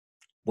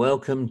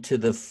Welcome to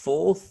the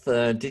fourth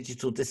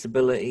Digital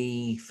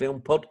Disability Film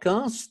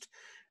Podcast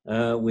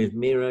with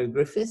Miro,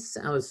 Griffiths,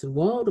 Alison,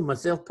 Wilde, and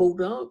myself, Paul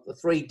Darke, the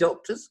three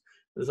doctors,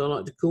 as I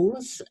like to call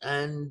us.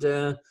 And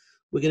we're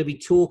going to be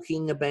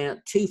talking about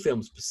two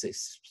films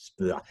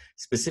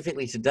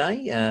specifically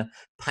today,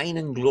 Pain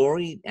and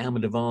Glory,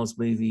 Almodovar's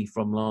movie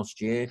from last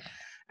year,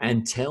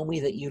 and Tell Me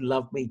That You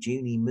Love Me,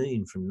 Junie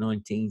Moon from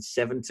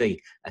 1970,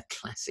 a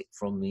classic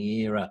from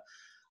the era.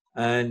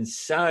 And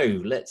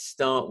so let's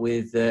start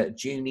with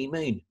Junie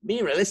Moon.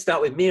 Miro, let's start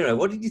with Miro.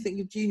 What did you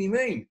think of Junie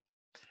Moon?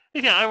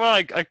 Yeah,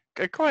 well,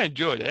 I quite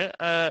enjoyed it.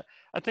 I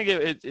think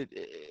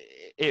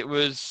it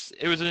was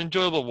an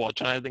enjoyable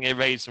watch, and I think it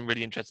raised some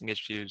really interesting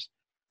issues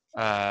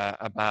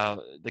about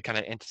the kind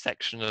of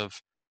intersection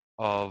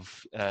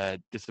of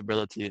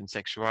disability and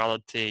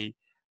sexuality,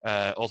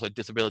 also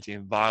disability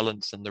and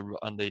violence, and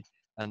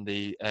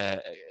the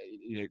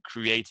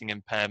creating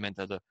impairment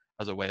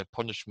as a way of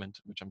punishment,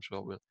 which I'm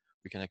sure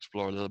we can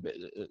explore a little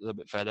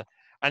bit further.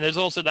 And there's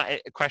also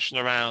that question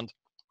around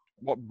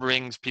what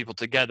brings people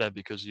together,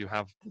 because you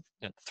have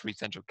three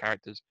central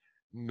characters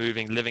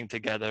living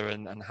together,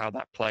 and how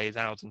that plays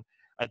out. And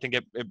I think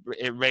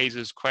it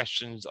raises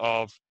questions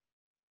of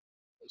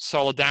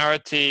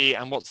solidarity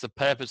and what's the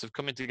purpose of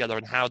coming together,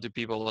 and how do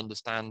people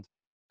understand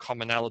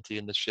commonality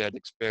in the shared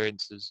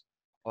experiences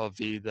of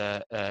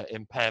either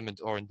impairment,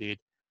 or indeed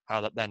how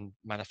that then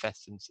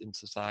manifests in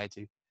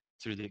society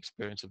through the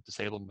experience of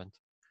disablement.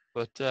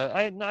 But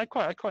I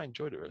quite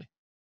enjoyed it, really.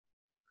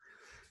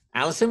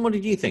 Alison, what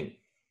did you think?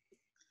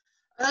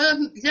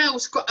 Yeah,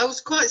 I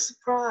was quite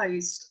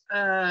surprised.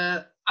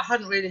 I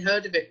hadn't really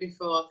heard of it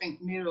before. I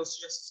think Miro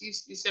suggested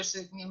you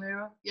suggested it,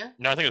 Miro, yeah?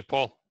 No, I think it was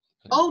Paul.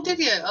 Oh, did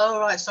you? Oh,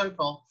 right. Sorry,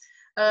 Paul.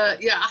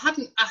 Yeah, I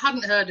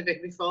hadn't heard of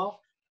it before.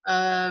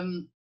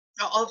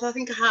 Although I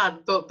think I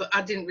had, but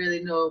I didn't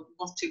really know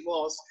what it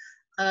was.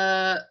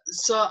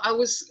 So I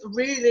was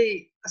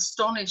really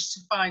astonished to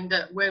find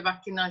that way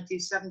back in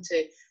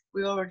 1970,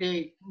 we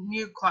already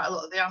knew quite a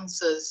lot of the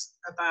answers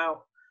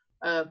about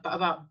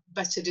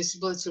better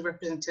disability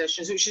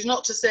representations, which is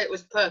not to say it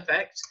was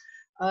perfect,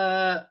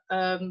 but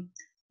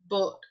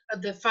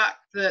the fact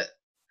that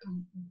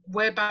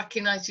way back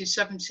in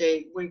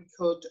 1970 we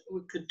could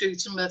do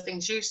some of the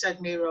things you said,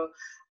 Miro,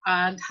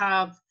 and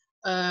have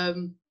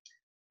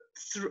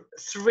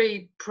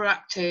three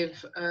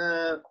proactive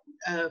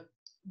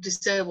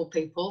disabled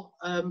people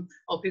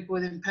or people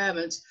with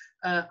impairments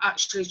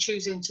actually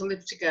choosing to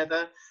live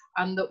together,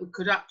 and that we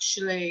could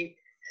actually,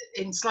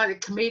 in slightly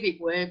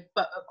comedic way,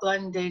 but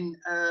blending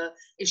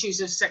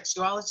issues of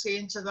sexuality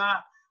into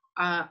that,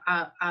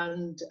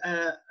 and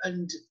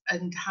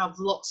have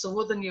lots of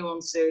other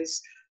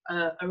nuances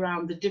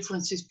around the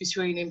differences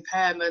between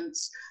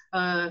impairments,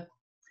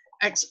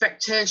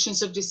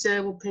 expectations of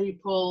disabled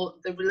people,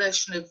 the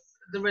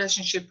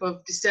relationship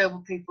of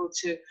disabled people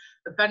to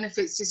the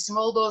benefit system.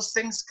 All those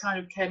things kind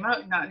of came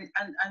out in that,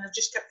 and I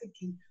just kept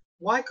thinking,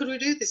 why could we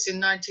do this in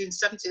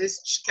 1970?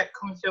 This just kept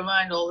coming through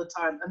my mind all the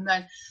time. And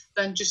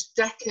then just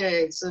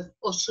decades of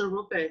utter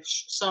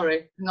rubbish.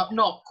 Sorry,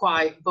 not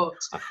quite, but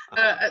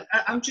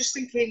I'm just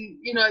thinking,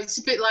 it's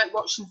a bit like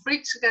watching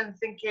Freaks again,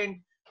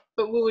 thinking,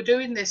 but we were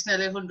doing this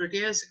nearly 100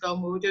 years ago,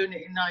 and we were doing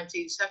it in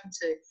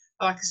 1970.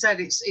 Like I said,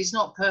 it's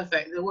not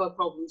perfect. There were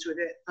problems with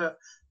it, but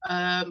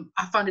I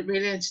found it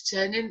really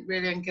entertaining,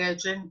 really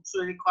engaging. It's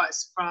really quite a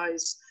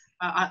surprise.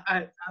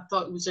 I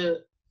thought it was a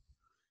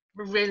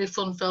really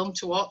fun film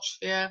to watch.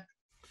 Yeah,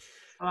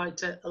 I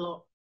liked it a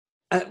lot.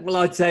 Well,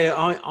 I'd say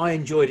I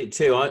enjoyed it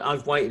too.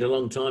 I've waited a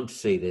long time to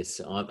see this.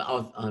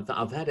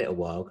 I've had it a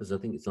while because I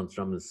think it's on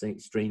some of the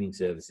streaming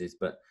services.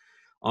 But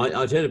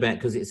I'd heard about it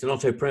because it's an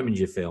Otto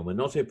Preminger film,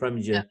 and Otto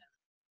Preminger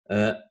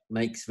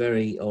makes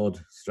very odd,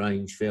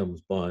 strange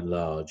films by and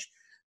large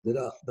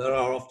that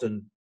are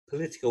often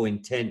political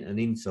intent and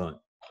insight.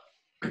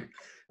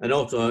 And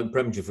Otto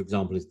Preminger, for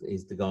example,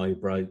 is the guy who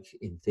broke,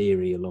 in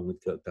theory, along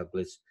with Kirk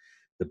Douglas,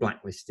 the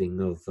blacklisting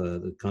of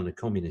the kind of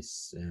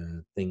communist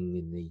thing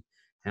in the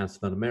House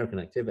of Un-American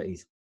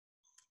Activities.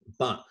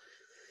 But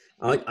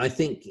I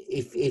think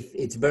if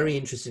it's very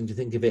interesting to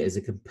think of it as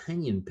a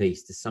companion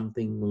piece to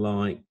something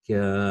like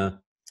The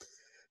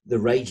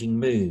Raging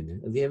Moon.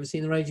 Have you ever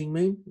seen The Raging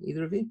Moon,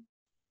 either of you?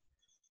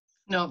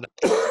 No.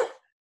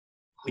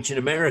 Which in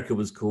America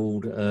was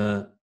called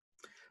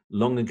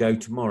Long Ago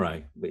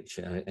Tomorrow, which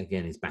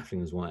again is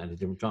baffling as well, and a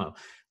different title,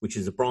 which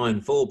is a Brian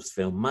Forbes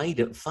film made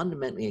at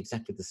fundamentally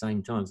exactly the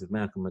same times with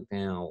Malcolm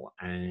McDowell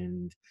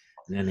and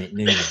Nanette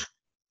Noonan.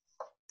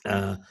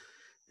 And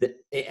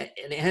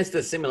it has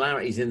the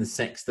similarities in the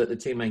sex that the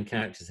two main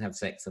characters have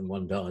sex and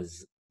one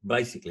dies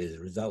basically as a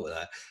result of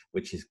that,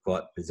 which is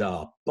quite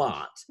bizarre.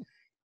 But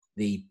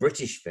the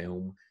British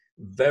film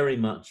very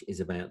much is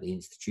about the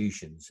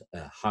institutions,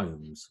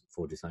 homes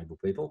for disabled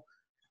people,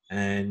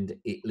 and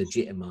it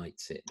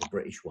legitimates it, the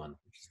British one,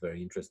 which is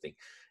very interesting.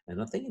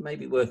 And I think it may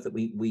be worth that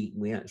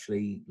we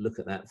actually look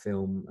at that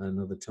film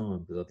another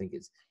time, because I think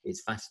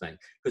it's fascinating,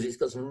 because it's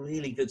got some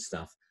really good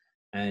stuff.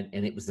 And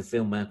it was the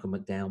film Malcolm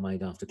McDowell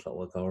made after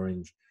Clockwork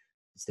Orange.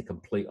 It's the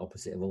complete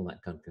opposite of all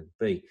that can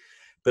be.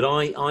 But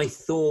I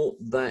thought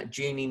that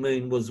Junie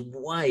Moon was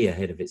way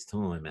ahead of its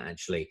time,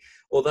 actually.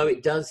 Although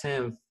it does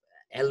have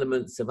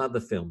elements of other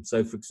films.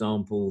 So, for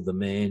example, The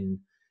Men,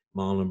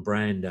 Marlon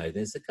Brando.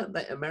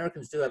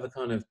 Americans do have a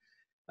kind of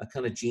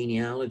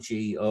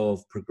genealogy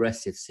of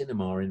progressive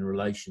cinema in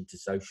relation to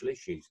social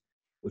issues,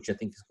 which I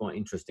think is quite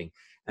interesting.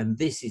 And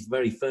this is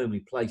very firmly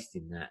placed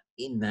in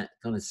that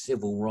kind of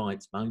civil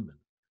rights moment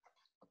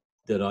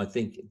that I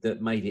think that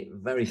made it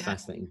very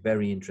fascinating,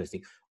 very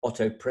interesting.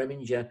 Otto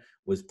Preminger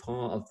was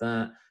part of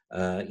that.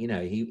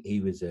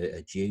 He was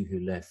a Jew who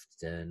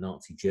left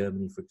Nazi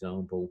Germany, for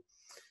example,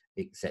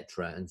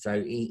 etc. And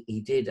so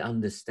he did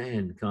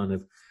understand kind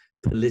of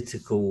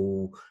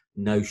political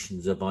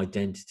notions of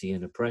identity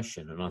and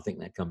oppression, and I think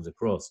that comes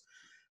across.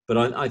 But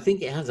I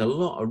think it has a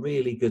lot of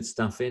really good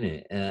stuff in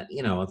it.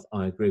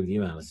 I agree with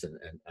you, Alison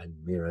and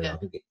Miro. I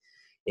think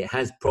it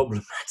has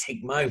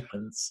problematic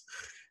moments,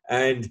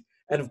 and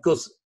of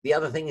course the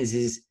other thing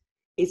is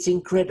it's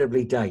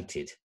incredibly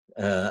dated.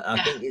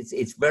 I think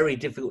it's very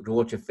difficult to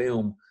watch a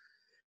film.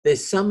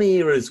 There's some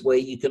eras where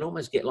you can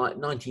almost get like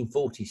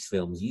 1940s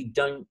films. You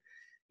don't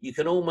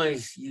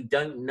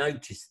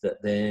notice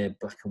that they're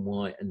black and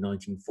white and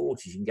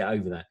 1940s. You can get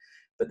over that.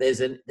 But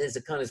there's a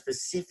kind of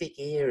specific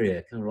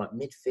area, kind of like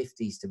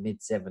mid-50s to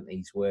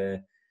mid-70s,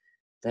 where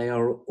they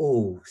are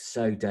all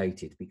so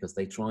dated because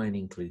they try and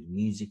include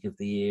music of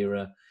the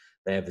era.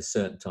 They have a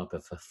certain type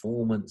of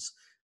performance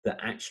that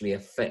actually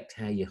affect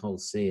how you whole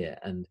see it.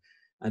 And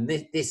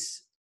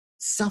this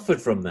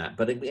suffered from that.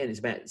 But again, it's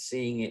about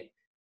seeing it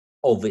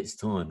of its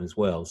time as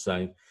well.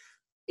 So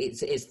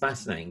it's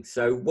fascinating.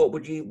 So what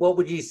would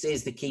you say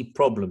is the key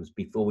problems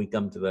before we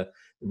come to the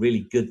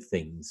really good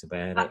things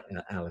about it,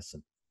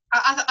 Alison?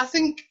 I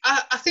think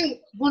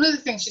one of the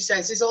things she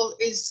says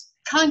is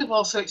kind of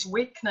also its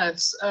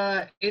weakness,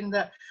 in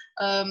that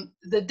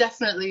there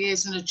definitely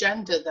is an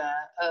agenda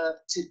there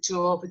to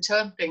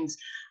overturn things.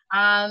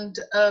 And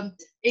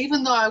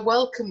even though I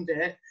welcomed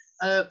it,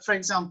 for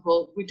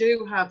example, we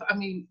do have,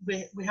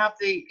 we have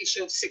the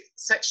issue of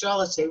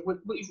sexuality,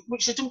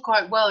 which has done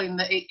quite well in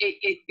that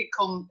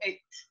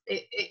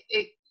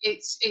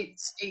it's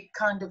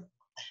kind of,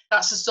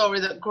 that's a story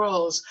that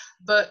grows.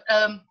 But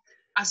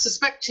I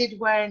suspected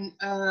when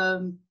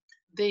I've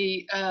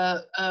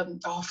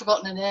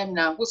forgotten her name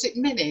now. Was it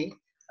Minnie,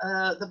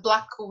 the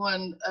black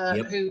woman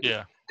who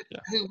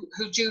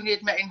Junie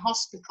had met in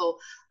hospital,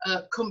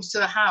 comes to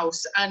the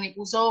house, and it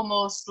was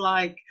almost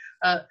like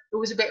there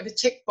was a bit of a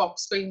tick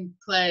box being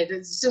played.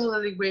 It's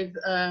similarly with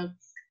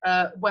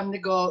when they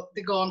go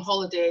on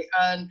holiday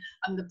and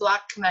the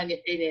black men in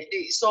it.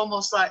 It's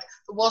almost like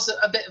there was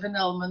a bit of an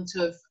element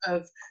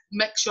of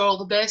make sure all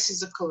the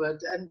bases are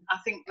covered, and I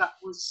think that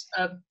was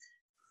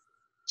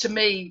to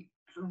me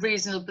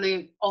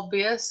reasonably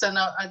obvious. And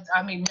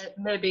I mean,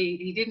 maybe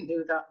he didn't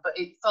do that, but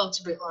it felt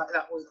a bit like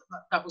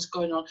that was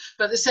going on.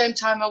 But at the same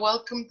time, I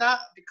welcomed that,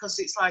 because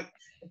it's like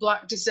a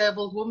black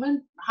disabled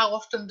woman. How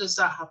often does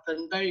that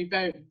happen? Very,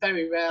 very,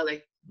 very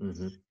rarely.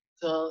 Mm-hmm.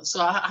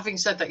 So having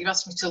said that, you've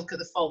asked me to look at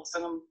the faults,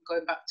 and I'm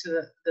going back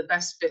to the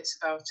best bits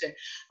about it.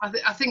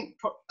 I think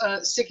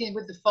sticking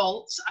with the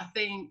faults, I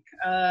think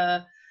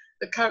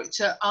the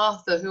character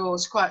Arthur, who I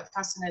was quite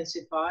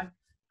fascinated by,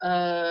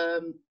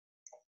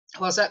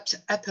 was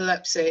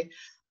epilepsy.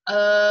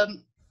 I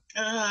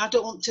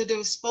don't want to do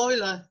a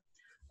spoiler.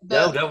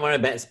 No, don't worry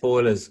about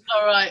spoilers.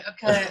 All right,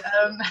 okay.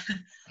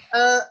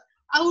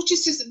 I was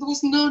there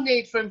was no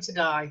need for him to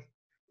die.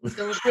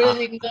 There was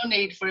really no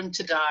need for him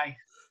to die.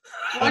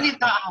 Why did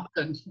that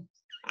happen?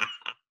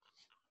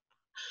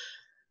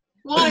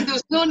 Why? There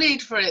was no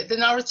need for it. The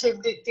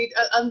narrative did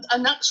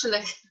and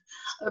actually,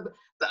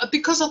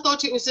 because I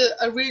thought it was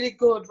a really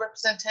good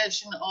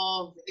representation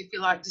of, if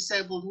you like,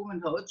 disabled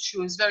womanhood. She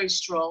was very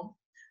strong,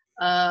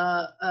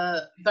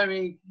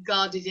 very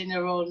guarded in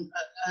her own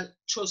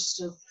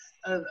trust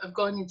of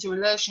going into a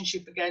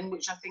relationship again,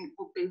 which I think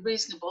would be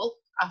reasonable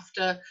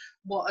after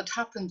what had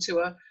happened to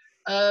her.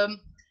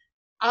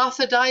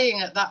 Arthur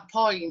dying at that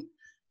point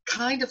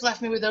kind of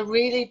left me with a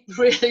really,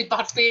 really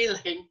bad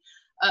feeling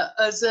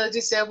as a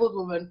disabled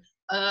woman,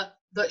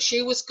 that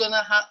she was going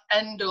to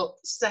end up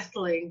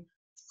settling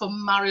for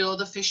Mario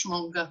the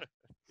fishmonger.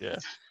 Yeah.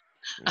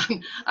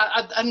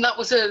 And that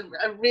was a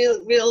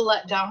real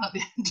letdown at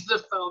the end of the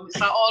film. It's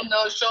like, oh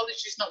no, surely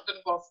she's not going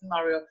to go off with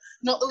Mario.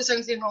 Not that there was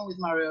anything wrong with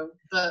Mario,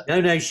 but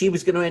no, she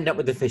was going to end up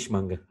with the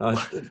fishmonger.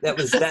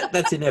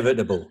 That's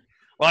inevitable.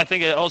 Well, I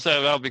think it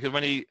also well because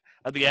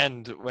at the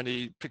end when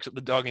he picks up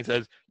the dog and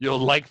says, "You'll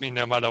like me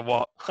no matter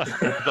what." So,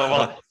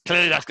 well,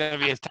 clearly that's going to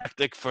be his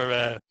tactic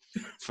for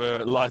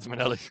Liza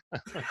Minnelli.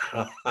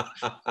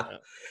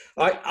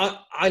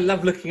 I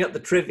love looking up the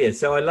trivia,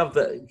 so I love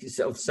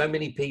that so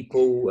many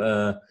people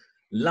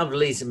loved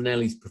Liza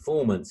Minnelli's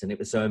performance, and it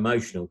was so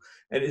emotional,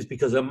 and it was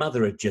because her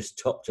mother had just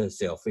topped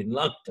herself in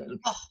London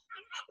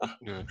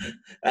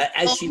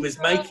as she was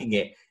making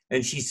it,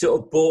 and she sort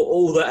of brought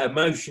all that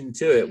emotion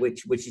to it,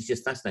 which is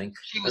just fascinating.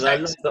 And I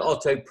love that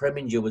Otto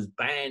Preminger was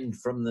banned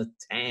from the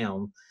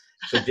town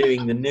for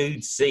doing the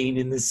nude scene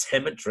in the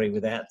cemetery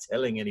without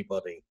telling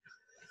anybody.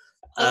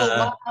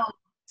 Wow.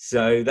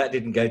 So that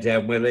didn't go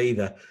down well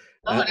either.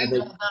 Oh, I And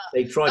didn't know that.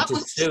 they tried That to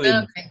was sue him.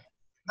 disturbing.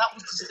 That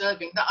was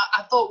disturbing.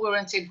 I thought we were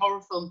entering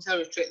horror film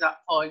territory at that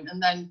point,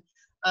 and then,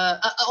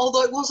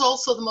 although it was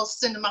also the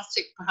most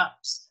cinematic,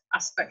 perhaps,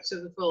 aspect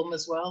of the film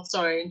as well.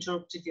 Sorry, I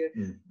interrupted you.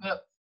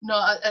 But no,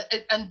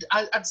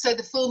 I'd say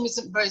the film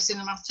isn't very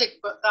cinematic,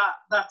 but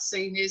that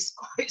scene is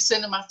quite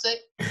cinematic.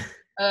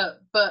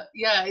 But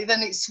yeah,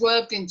 then it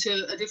swerved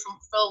into a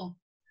different film.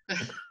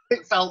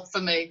 It felt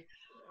for me.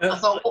 I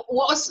thought, what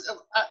was?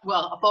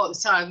 Well, I thought at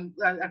the time,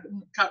 I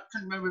can't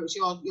remember, it was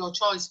your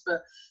choice,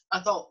 but I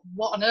thought,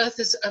 what on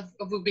earth have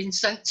we been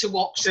sent to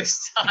watch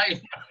this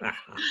time?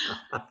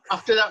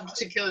 After that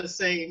particular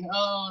scene,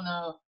 oh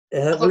no.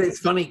 Well, it's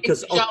funny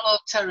because shallow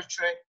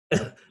territory.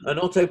 And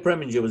Otto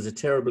Preminger was a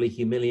terribly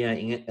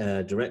humiliating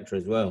director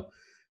as well.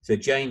 So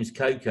James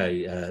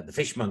Coco, the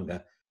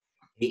fishmonger,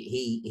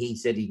 he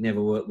said he'd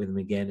never work with him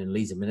again, and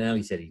Lisa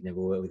Minnelli said he'd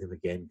never work with him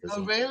again because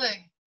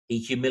really? He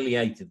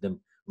humiliated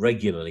them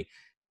regularly.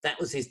 That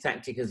was his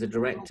tactic as a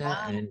director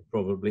and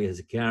probably as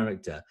a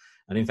character.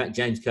 And in fact,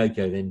 James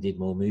Coco then did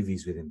more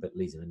movies with him, but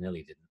Lisa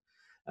Minnelli didn't.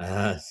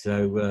 But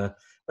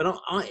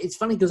it's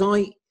funny because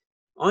I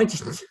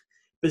didn't,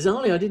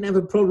 bizarrely, I didn't have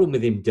a problem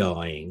with him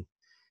dying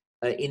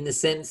in the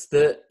sense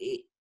that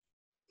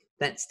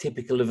that's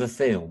typical of a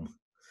film.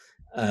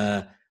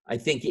 I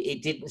think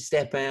it didn't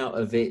step out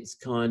of its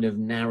kind of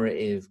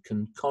narrative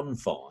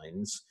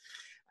confines,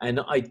 and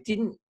I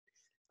didn't.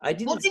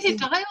 What did he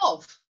die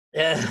of?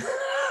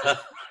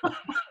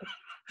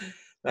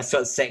 That's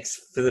what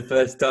sex for the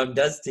first time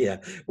does to you.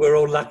 We're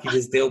all lucky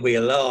to still be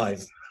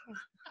alive.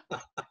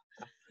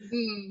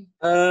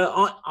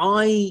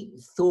 I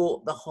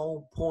thought the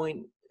whole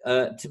point,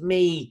 to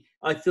me,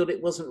 I thought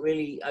it wasn't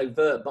really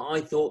overt, but I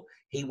thought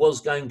he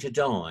was going to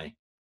die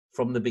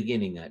from the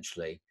beginning,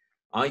 actually.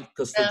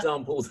 Because, for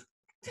example,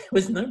 there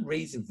was no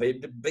reason for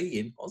him to be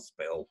in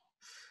hospital.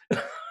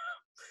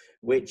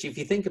 Which, if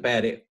you think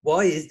about it,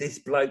 why is this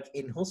bloke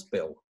in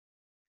hospital?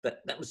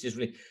 That was just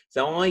really.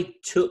 So I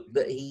took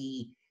that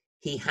he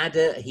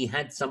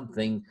had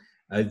something,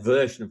 a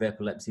version of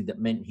epilepsy that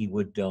meant he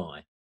would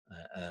die.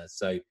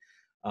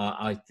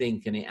 I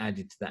think, and it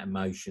added to that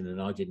emotion,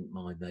 and I didn't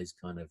mind those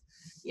kind of,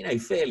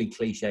 fairly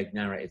cliched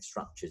narrative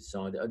structures.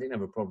 So I didn't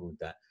have a problem with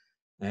that.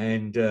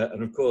 And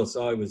of course,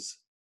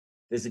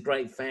 there's a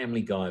great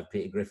Family Guy of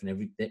Peter Griffin.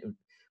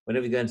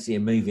 Whenever you go and see a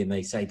movie and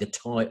they say the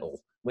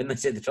title, when they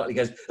say the title, he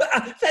goes,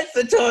 that's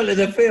the title of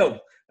the film.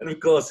 And of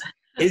course,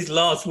 his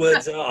last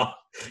words are,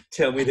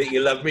 tell me that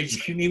you love me,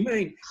 Junie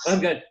mean. I'm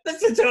going,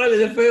 that's the title of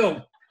the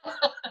film.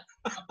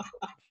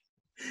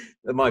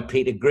 My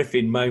Peter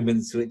Griffin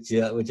moments, which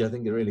I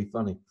think are really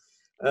funny.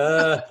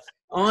 I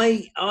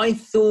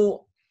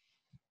thought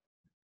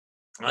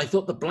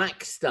the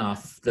black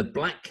stuff, the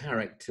black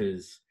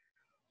characters,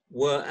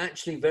 were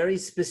actually very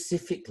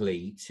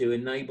specifically to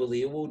enable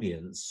the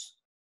audience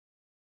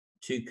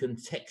to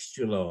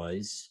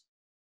contextualize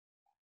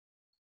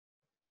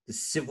the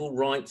civil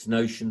rights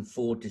notion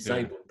for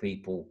disabled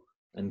people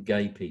and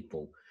gay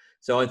people.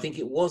 So I think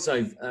it was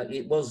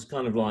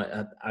kind of like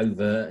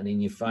overt and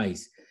in your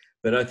face.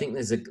 But I think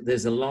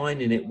there's a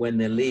line in it when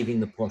they're leaving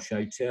the posh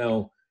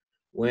hotel,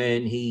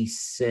 when he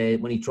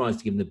tries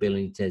to give him the bill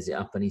and he tears it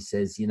up and he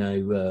says,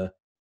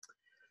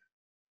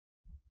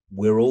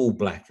 we're all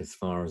black as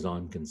far as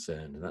I'm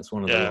concerned. And that's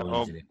one of the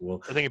lines in it.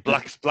 Well, I think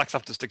blacks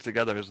have to stick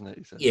together, isn't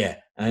it? Yeah.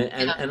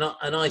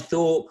 And I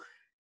thought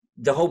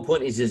the whole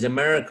point is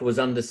America was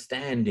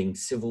understanding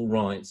civil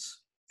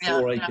rights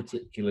for a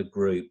particular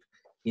group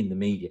in the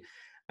media.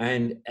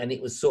 And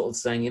it was sort of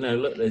saying,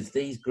 look, there's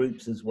these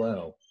groups as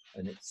well.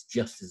 And it's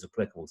just as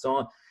applicable.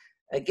 So,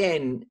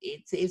 again,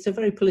 it's a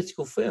very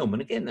political film.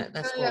 And again,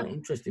 that's quite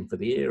interesting for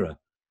the era.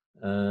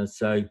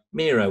 So,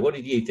 Miro, what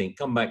did you think?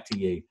 Come back to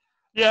you.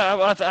 Yeah,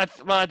 I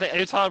think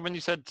it's hard when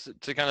you said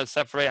to kind of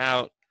separate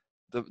out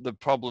the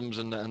problems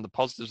and the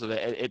positives of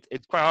it.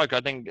 It's quite hard.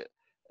 I think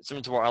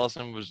similar to what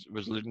Alison was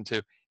alluding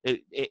to,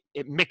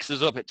 it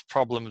mixes up its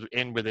problems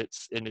with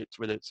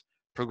its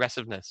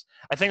progressiveness.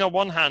 I think on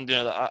one hand,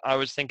 I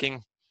was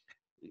thinking,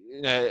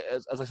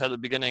 as I said at the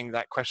beginning,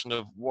 that question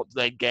of what do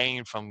they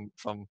gain from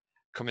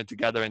coming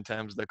together in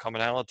terms of the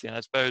commonality, and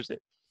I suppose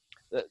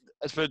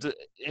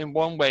in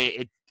one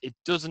way it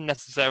doesn't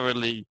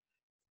necessarily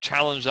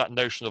challenge that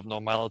notion of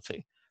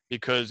normality,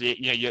 because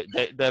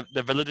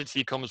the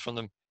validity comes from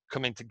them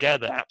coming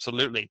together,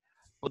 absolutely,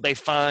 but they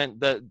find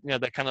that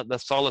the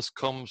solace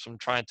comes from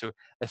trying to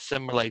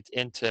assimilate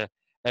into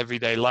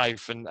everyday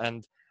life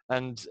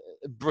and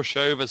brush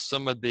over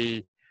some of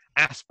the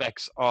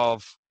aspects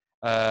of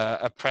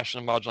oppression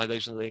and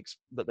marginalization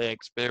that they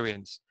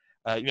experience.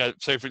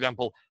 So for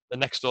example, the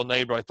next door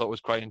neighbor I thought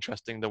was quite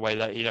interesting, the way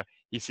that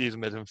he sees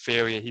them as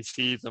inferior. He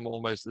sees them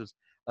almost as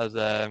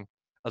a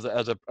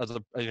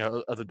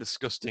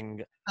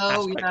disgusting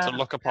aspect to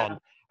look upon,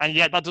 and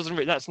yet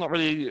that's not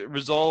really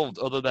resolved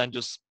other than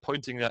just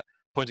pointing a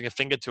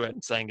finger to it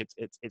and saying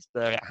it's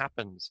there, it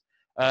happens.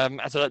 And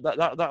so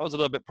that was a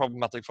little bit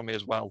problematic for me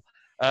as well.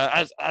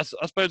 As I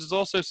suppose there's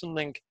also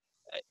something.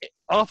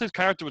 Arthur's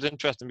character was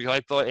interesting because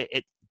I thought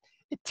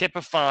it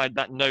typified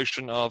that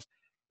notion of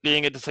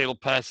being a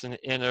disabled person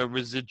in a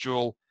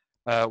residual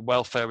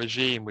welfare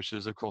regime, which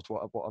is, of course,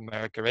 what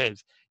America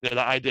is. That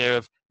idea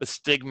of the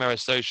stigma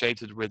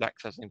associated with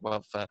accessing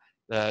welfare,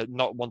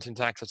 not wanting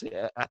to access it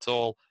at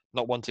all,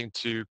 not wanting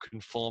to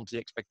conform to the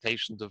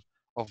expectations of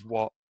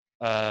what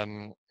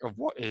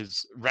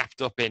is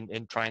wrapped up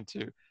in trying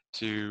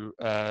to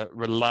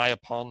rely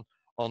upon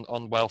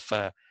on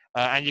welfare.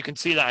 And you can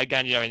see that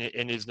again,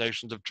 in his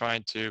notions of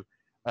trying to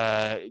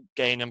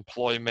gain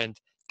employment,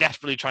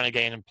 desperately trying to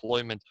gain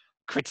employment,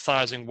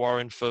 criticizing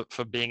Warren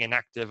for being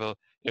inactive, or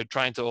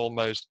trying to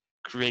almost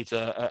create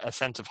a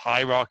sense of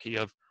hierarchy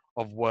of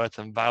worth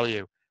and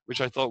value,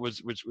 which I thought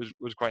was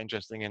quite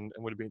interesting, and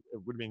would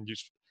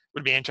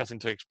be interesting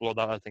to explore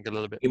that, I think, a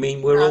little bit. You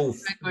mean we're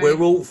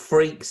all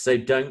freaks, so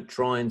don't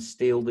try and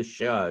steal the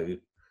show?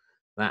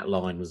 That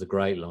line was a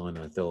great line,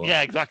 I thought.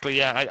 Yeah, exactly.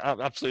 Yeah,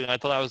 I absolutely. I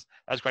thought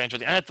that was quite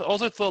interesting, and I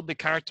also thought the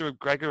character of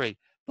Gregory,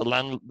 the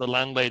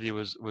landlady,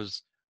 was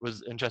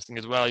interesting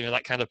as well.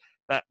 That kind of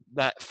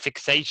that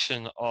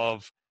fixation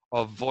of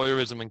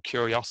voyeurism and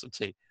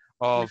curiosity,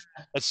 of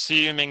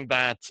assuming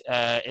that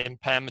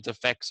impairment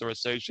effects are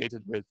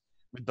associated with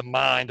the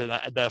mind,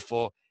 and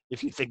therefore,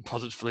 if you think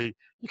positively,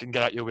 you can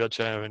get out your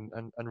wheelchair and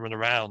run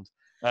around.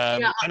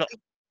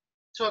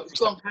 So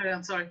go on, carry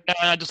on. Sorry.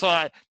 And I just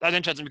thought that was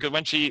interesting, because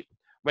when she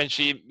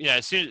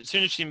as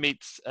soon as she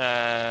meets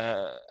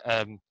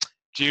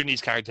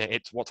Junie's character,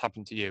 it's what's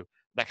happened to you.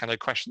 That kind of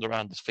questions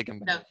around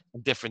disfigurement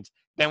and difference.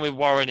 Then with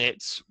Warren,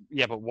 it's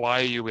but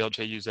why are you a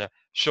wheelchair user?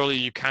 Surely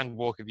you can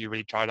walk if you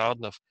really tried hard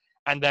enough.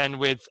 And then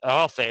with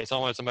Arthur, it's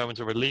almost a moment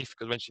of relief,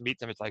 because when she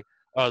meets him, it's like,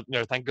 oh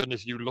no, thank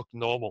goodness you look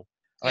normal.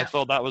 And I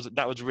thought that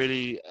was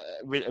really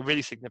a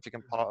really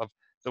significant part of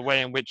the way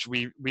in which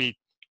we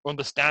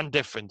understand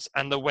difference,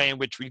 and the way in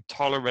which we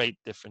tolerate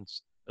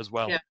difference as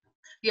well.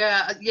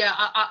 That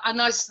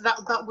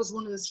was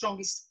one of the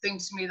strongest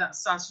things to me that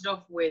started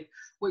off with,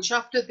 which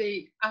after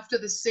the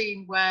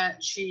scene where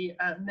she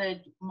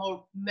made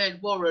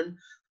Warren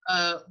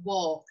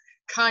walk,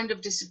 kind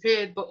of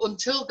disappeared. But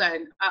until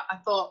then, I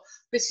thought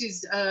this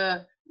is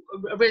a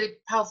really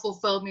powerful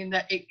film, in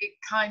that it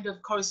kind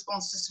of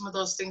corresponds to some of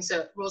those things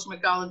that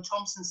Rosemary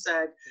Garland-Thompson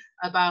said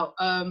about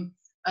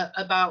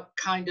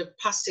kind of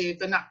passive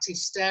and active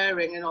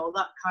staring and all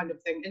that kind of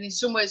thing. And in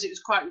some ways it was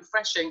quite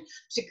refreshing,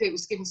 particularly it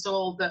was given to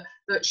all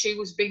that she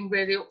was being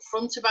really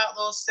upfront about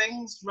those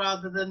things,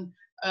 rather than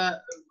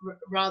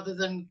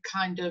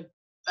kind of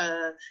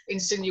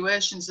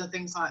insinuations and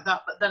things like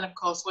that. But then, of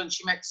course, when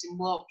she makes him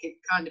walk, it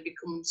kind of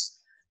becomes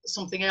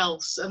something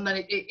else, and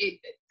then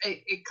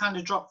it kind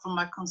of dropped from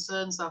my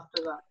concerns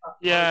after that.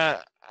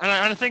 Yeah, and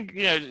I think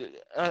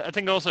I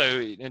think also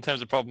in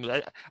terms of problems,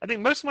 I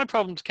think most of my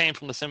problems came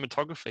from the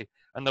cinematography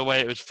and the way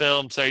it was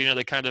filmed. So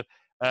they kind of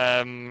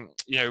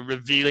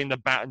revealing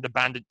the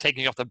bandage,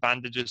 taking off the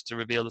bandages to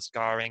reveal the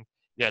scarring.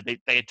 They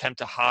attempt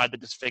to hide the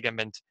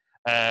disfigurement,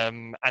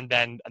 and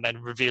then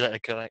reveal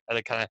it at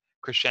a kind of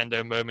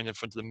crescendo moment in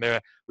front of the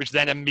mirror, which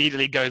then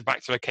immediately goes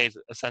back to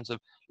a sense of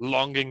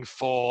longing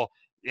for.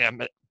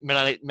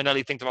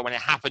 Minnelli thinks about when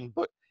it happened,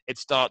 but it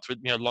starts with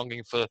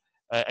longing for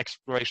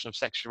exploration of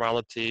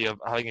sexuality, of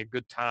having a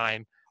good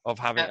time, of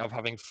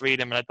having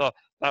freedom. And I thought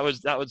that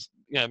was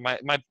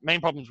my main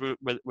problems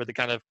with the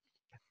kind of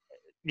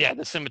the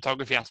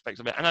cinematography aspects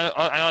of it. And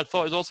I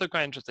thought it was also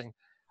quite interesting.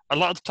 A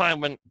lot of the time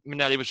when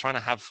Minnelli was trying to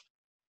have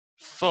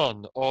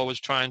fun, or was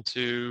trying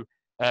to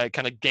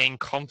kind of gain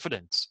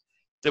confidence,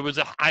 there was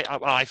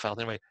I felt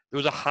anyway, there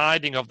was a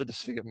hiding of the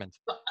disfigurement.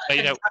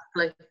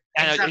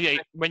 Exactly.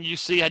 When you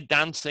see her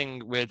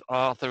dancing with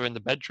Arthur in the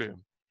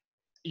bedroom,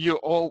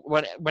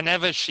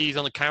 whenever she's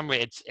on the camera,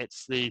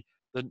 it's the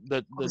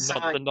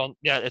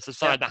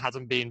side that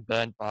hasn't been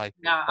burnt by.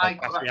 Yeah, I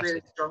got that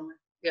really strongly.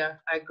 Yeah,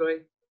 I agree.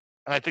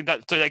 And I think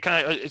that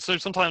so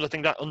sometimes I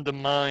think that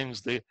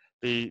undermines the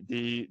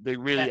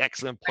really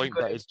excellent point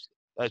that is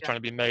trying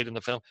to be made in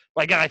the film.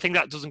 But again, I think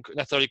that doesn't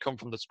necessarily come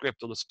from the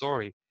script or the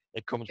story.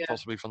 It comes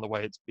possibly from the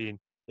way it's been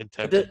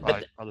interpreted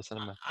by the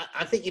cinema.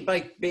 I think you're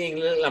both being a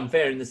little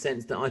unfair in the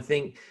sense that I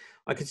think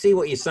I can see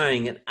what you're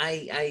saying, and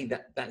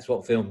that's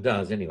what film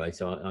does anyway.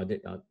 So I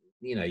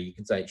you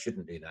can say it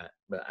shouldn't do that,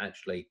 but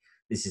actually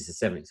this is the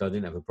 70s, so I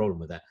didn't have a problem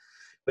with that.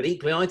 But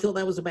equally, I thought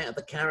that was about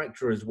the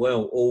character as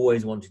well,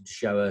 always wanted to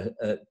show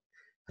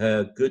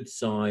her good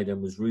side,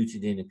 and was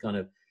rooted in a kind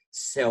of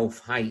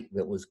self-hate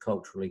that was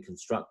culturally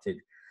constructed.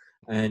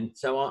 And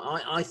so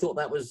I thought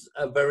that was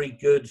a very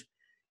good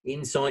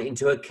insight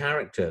into her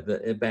character,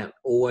 that about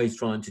always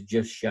trying to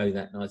just show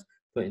that nice,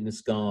 putting the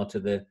scar to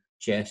the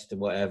chest and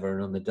whatever,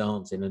 and on the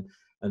dancing.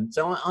 And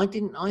so I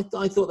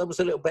thought that was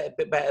a little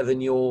bit better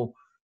than you're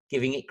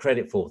giving it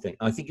credit for.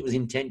 I think it was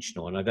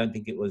intentional, and I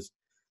think it was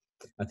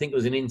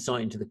an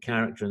insight into the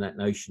character and that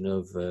notion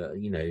of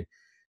the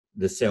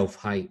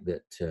self-hate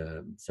that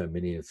so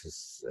many of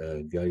us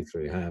go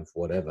through, have,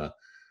 whatever.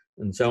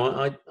 And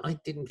so I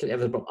didn't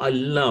have a problem. I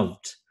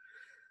loved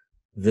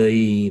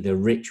the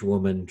rich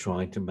woman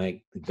trying to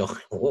make the guy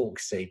walk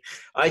scene.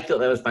 I thought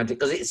that was fantastic,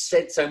 because it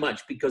said so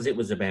much, because it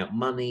was about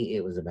money,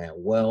 it was about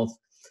wealth,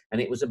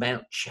 and it was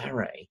about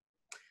charity.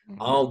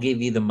 I'll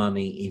give you the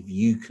money if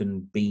you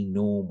can be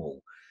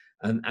normal.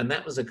 And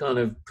that was a kind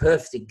of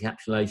perfect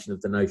encapsulation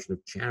of the notion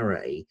of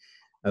charity,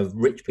 of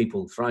rich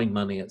people throwing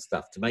money at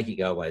stuff to make it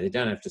go away. They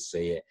don't have to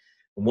see it.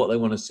 And what they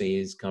want to see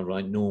is kind of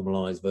like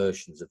normalized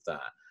versions of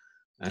that.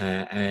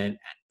 And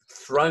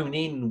thrown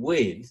in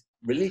with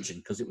religion,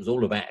 because it was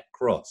all about a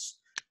cross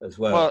as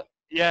well. Well,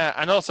 yeah,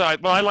 and also,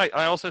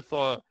 I also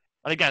thought,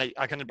 and again,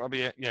 I can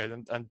probably,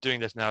 I'm doing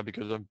this now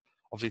because I'm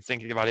obviously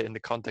thinking about it in the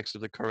context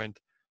of the current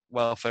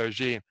welfare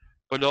regime,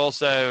 but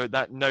also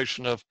that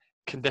notion of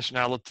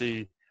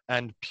conditionality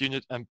and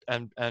punitive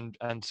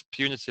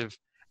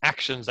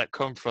actions that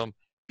come from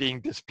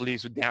being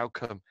displeased with the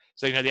outcome.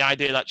 So, the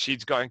idea that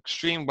she's got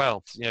extreme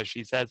wealth,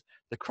 she says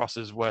the cross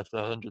is worth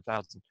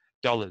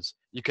 $100,000.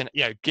 You can,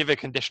 give a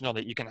condition on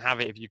it. You can have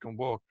it if you can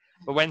walk.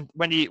 But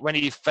when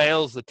he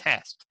fails the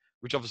test,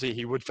 which obviously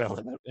he would fail,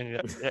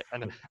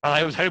 and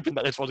I was hoping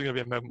that this wasn't going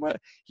to be a moment where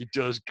he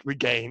does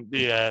regain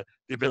the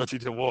ability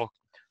to walk.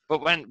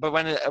 But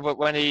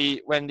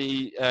when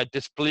he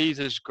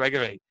displeases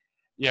Gregory,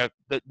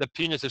 the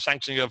punitive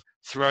sanctioning of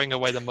throwing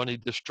away the money,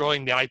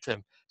 destroying the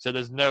item, so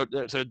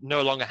it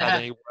no longer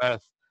had any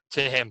worth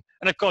to him.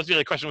 And of course,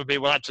 the question would be,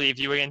 well, actually, if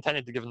you were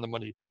intended to give him the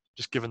money,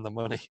 just give him the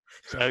money.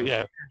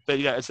 So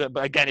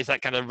but again, it's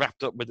that kind of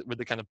wrapped up with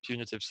the kind of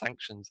punitive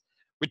sanctions,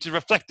 which is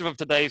reflective of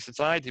today's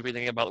society. We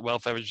think about the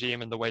welfare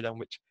regime and the way in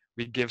which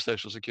we give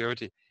social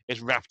security.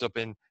 It's wrapped up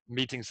in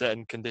meeting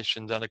certain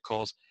conditions, and of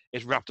course,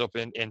 it's wrapped up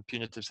in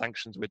punitive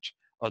sanctions, which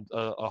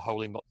are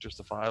wholly not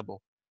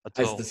justifiable at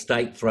all. As the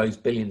state throws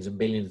billions and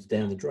billions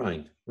down the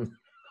drain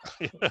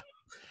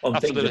on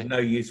Absolutely. things of no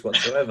use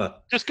whatsoever.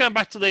 Just going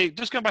back to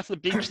the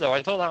beach, though,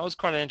 I thought that was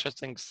quite an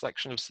interesting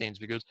section of scenes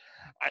because,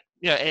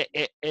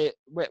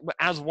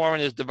 as Warren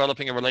is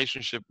developing a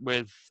relationship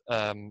with,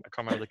 I can't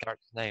remember the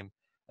character's name,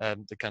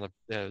 the kind of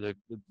the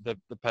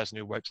person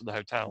who works at the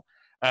hotel.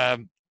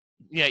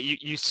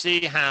 You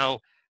see how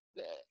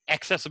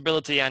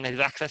accessibility and his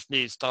access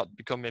needs start to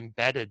become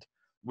embedded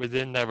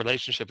within their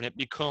relationship, and it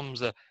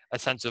becomes a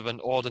sense of an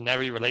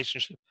ordinary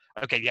relationship.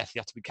 Okay, yes, he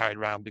has to be carried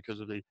around because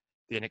of the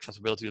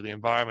inaccessibility of the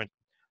environment,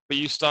 but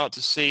you start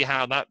to see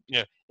how that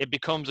it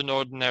becomes an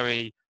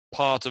ordinary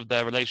part of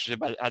their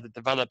relationship as it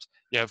develops.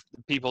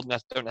 People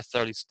don't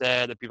necessarily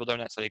stare, that people don't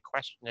necessarily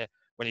question it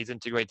when he's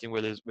integrating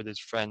with his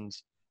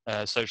friends'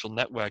 social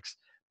networks.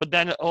 But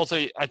then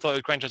also, I thought it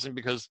was quite interesting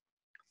because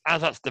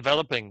as that's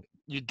developing,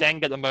 you then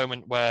get the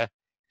moment where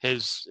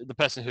the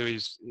person who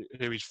he's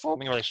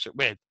forming a relationship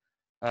with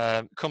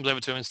comes over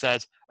to him and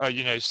says, "Oh,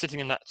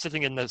 sitting in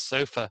the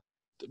sofa,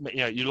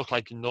 you look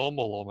like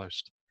normal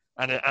almost."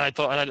 And I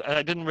thought, and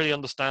I didn't really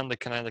understand the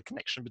kind of the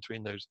connection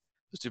between those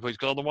 2 points.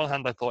 Because on the one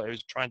hand, I thought it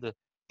was trying to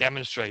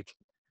demonstrate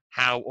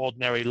how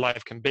ordinary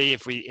life can be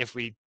if we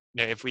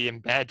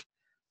embed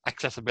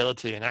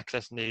accessibility and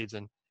access needs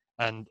and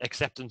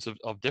acceptance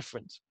of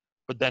difference.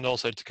 But then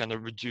also to kind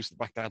of reduce it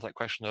back down to that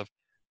question of,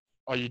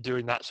 are you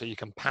doing that so you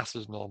can pass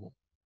as normal?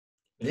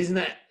 But isn't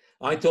that?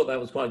 I thought that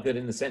was quite good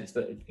in the sense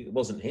that it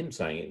wasn't him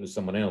saying it; it was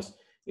someone else.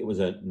 It was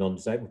a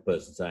non-disabled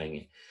person saying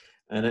it.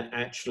 And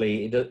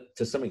actually,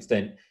 to some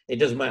extent, it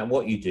doesn't matter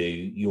what you do,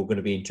 you're going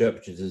to be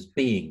interpreted as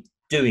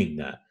doing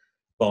that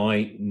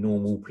by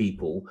normal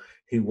people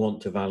who want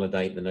to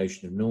validate the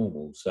notion of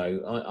normal.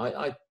 So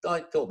I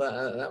thought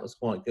that was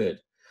quite good.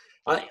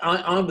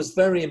 I was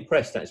very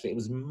impressed, actually. It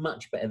was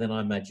much better than I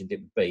imagined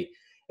it would be.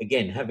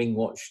 Again, having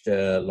watched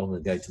Long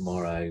Ago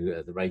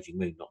Tomorrow, The Raging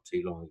Moon, not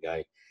too long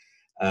ago,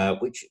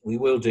 which we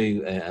will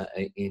do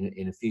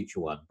in a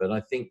future one. But I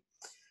think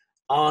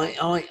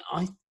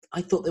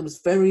I thought there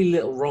was very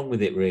little wrong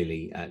with it,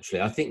 really.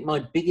 Actually, I think my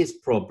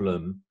biggest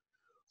problem.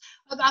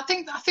 I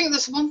think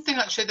there's one thing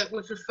actually that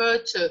we've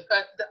referred to,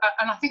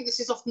 and I think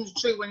this is often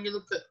true when you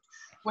look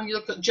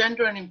at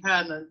gender and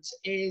impairment,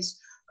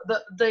 is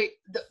that the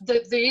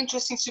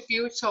interesting stuff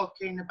you were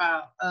talking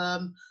about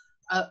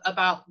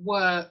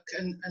work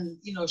and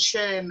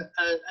shame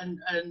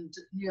and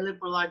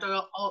neoliberal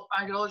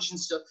ideology and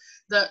stuff,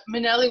 that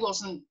Minnelli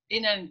wasn't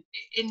in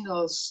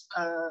those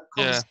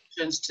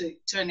conversations to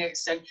any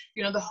extent.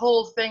 The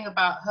whole thing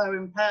about her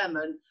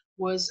impairment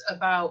was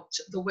about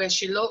the way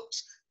she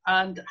looked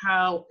and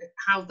how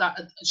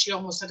that she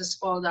almost had a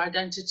spoiled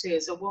identity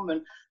as a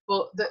woman.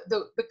 But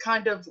the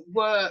kind of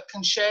work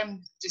and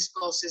shame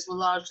discourses were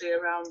largely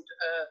around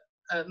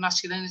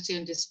masculinity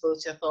and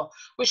disability, I thought,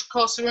 which of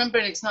course,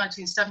 remembering it's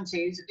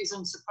 1970s, is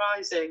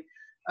unsurprising.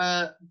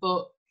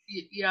 But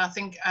yeah, I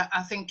think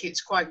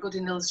it's quite good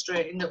in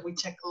illustrating that we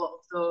take a lot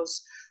of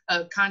those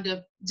kind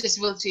of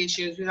disability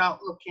issues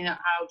without looking at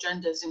how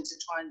gender is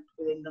intertwined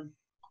within them.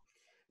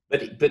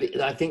 But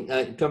I think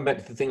coming back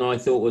to the thing I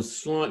thought was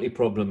slightly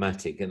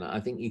problematic, and I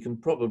think you can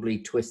probably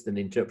twist an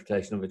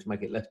interpretation of it to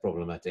make it less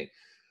problematic,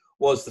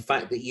 was the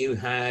fact that you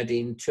had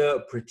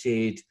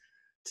interpreted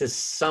to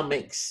some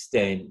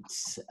extent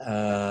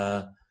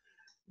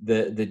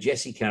the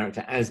Jesse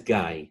character as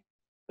gay.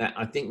 That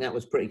I think that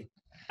was pretty.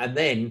 And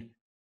then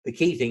the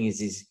key thing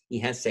is he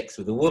has sex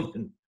with a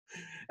woman,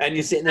 and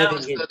you're sitting there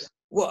thinking,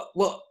 what?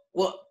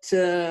 what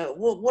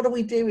are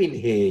we doing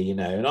here? You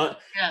know,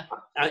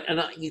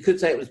 and you could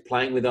say it was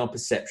playing with our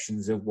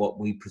perceptions of what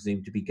we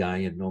presume to be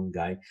gay and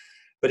non-gay,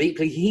 but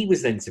equally he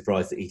was then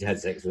surprised that he'd had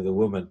sex with a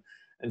woman.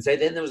 And so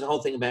then there was a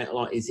whole thing about,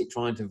 like, is it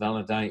trying to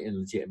validate and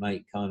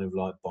legitimate kind of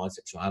like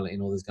bisexuality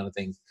and all those kind of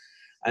things?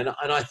 And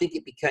I think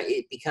it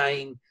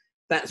became.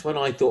 That's when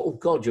I thought, oh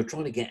God, you're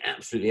trying to get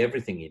absolutely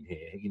everything in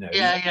here, you know.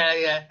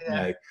 Yeah. You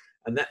know,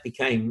 and that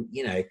became,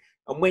 you know,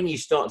 and when you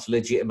start to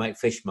legitimate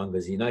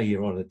fishmongers, you know,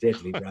 you're on a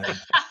deadly road.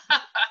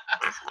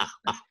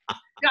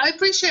 Yeah, I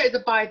appreciated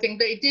the bi thing,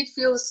 but it did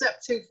feel a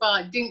step too far.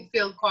 It didn't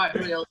feel quite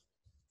real.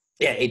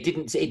 Yeah, it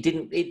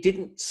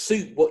didn't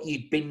suit what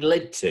you'd been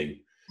led to.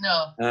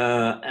 No.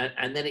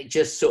 And then it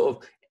just sort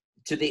of,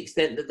 to the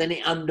extent that then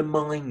it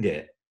undermined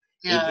it.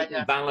 Yeah, it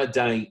didn't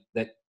validate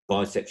that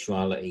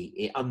bisexuality.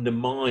 It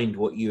undermined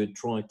what you had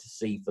tried to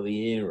see for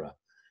the era.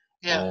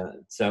 Yeah.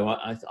 So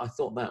I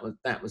thought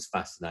that was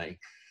fascinating.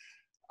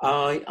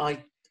 I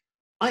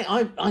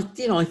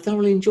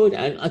thoroughly enjoyed it.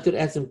 I thought it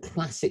had some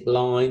classic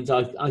lines.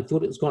 I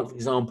thought it was quite, for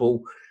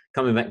example,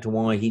 coming back to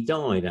why he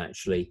died,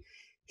 actually,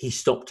 he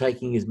stopped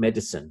taking his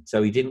medicine,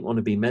 so he didn't want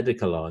to be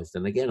medicalized.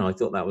 And again, I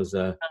thought that was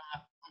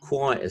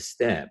quite a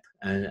step,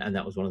 and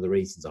that was one of the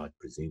reasons I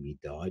presume he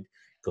died,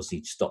 because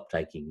he'd stopped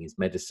taking his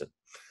medicine.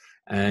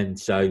 And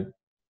so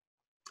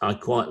I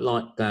quite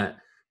liked that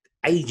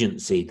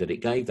agency that it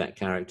gave that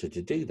character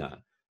to do that,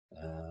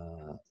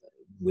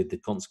 with the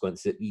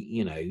consequence that,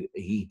 you know,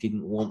 he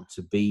didn't want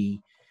to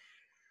be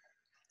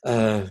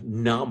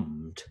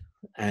numbed,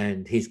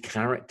 and his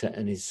character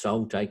and his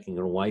soul taking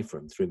it away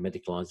from him through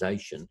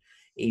medicalisation,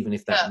 even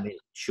if that meant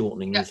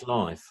shortening his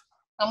life.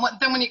 And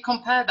then when you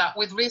compare that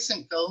with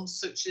recent films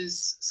such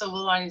as Silver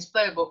Linings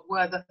Playbook,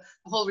 where the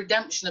whole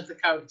redemption of the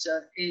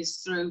character is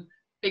through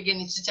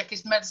beginning to take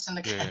his medicine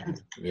again.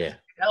 Yeah.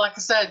 Like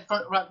I said,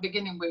 right at the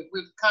beginning,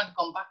 we've kind of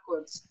gone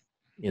backwards.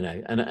 You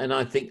know, and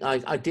I think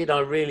I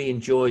really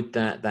enjoyed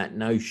that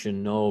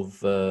notion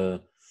of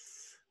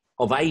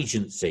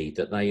agency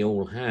that they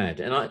all had,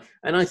 and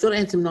I thought it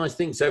had some nice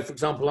things. So, for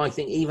example, I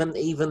think even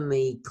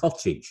the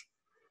cottage,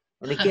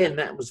 and again,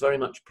 that was very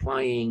much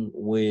playing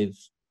with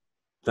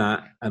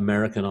that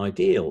American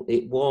ideal.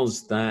 It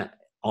was that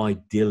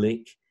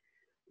idyllic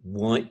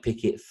white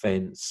picket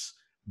fence,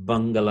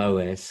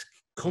 bungalow-esque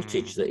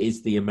cottage that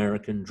is the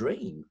American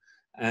dream.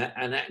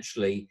 And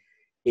actually,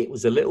 it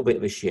was a little bit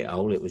of a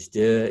shithole. It was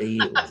dirty.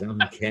 It was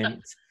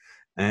unkempt.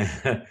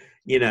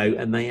 You know,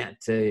 and they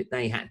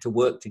had to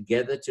work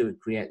together to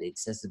create the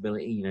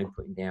accessibility. You know,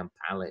 putting down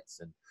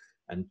pallets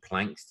and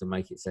planks to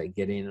make it so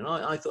get in. And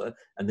I thought,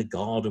 and the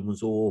garden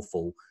was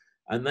awful.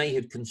 And they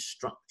had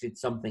constructed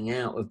something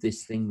out of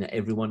this thing that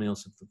everyone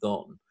else had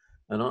forgotten.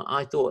 And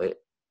I thought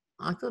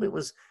it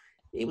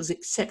was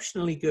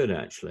exceptionally good,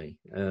 actually.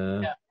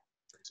 And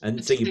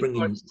it's so you bring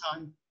in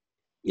time.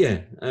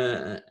 Yeah,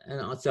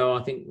 and so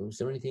I think, was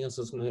there anything else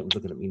I was going to? I'm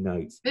looking at my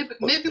notes. Maybe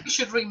we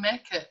should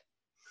remake it.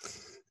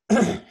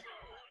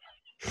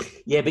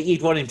 Yeah, but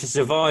you'd want him to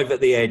survive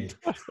at the end.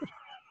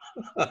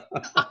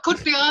 I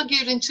could be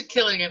argued into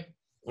killing him.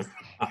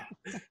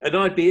 And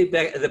I'd be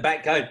back at the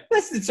back going,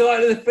 that's the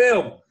title of the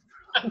film.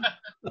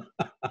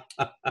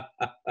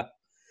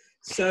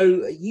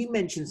 So you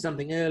mentioned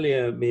something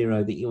earlier,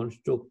 Miro, that you wanted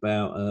to talk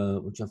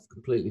about, which I've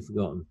completely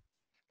forgotten.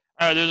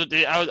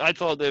 I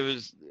thought there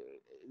was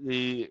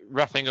the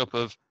wrapping up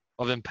of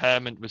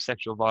impairment with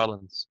sexual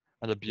violence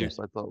and abuse.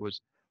 I thought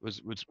was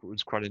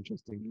quite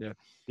interesting. You know,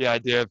 the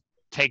idea of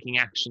taking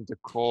action to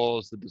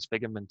cause the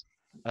disfigurement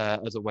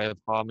as a way of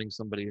harming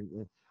somebody,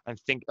 and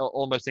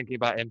almost thinking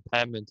about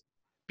impairment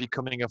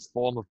becoming a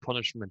form of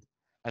punishment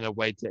and a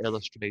way to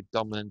illustrate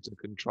dominance and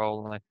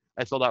control. And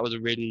I thought that was a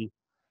really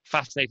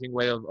fascinating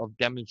way of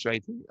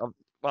demonstrating.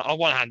 On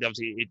one hand,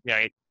 obviously,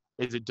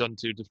 is it done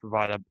to just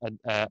provide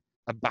a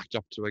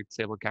backdrop to a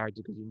disabled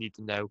character, because you need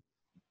to know,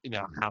 you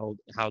know,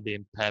 how the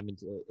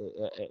impairment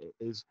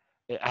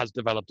has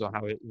developed, or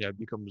how it, you know,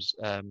 becomes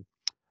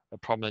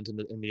prominent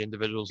in the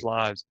individual's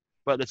lives.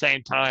 But at the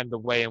same time, the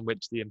way in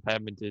which the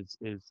impairment is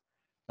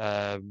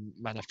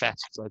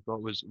manifests, I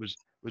thought was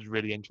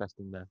really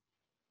interesting there.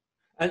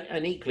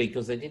 And equally,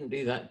 because they didn't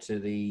do that to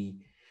the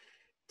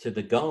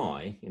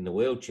guy in the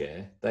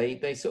wheelchair,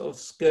 they sort of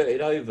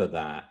skirted over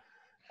that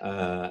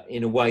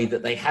in a way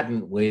that they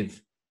hadn't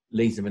with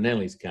Liza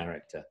Minnelli's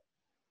character.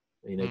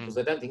 You know, because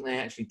I don't think they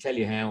actually tell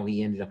you how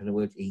he ended up in a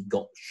wheelchair. He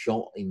got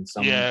shot in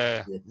some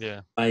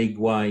vague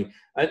way.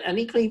 And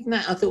equally, even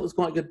that I thought was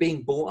quite good,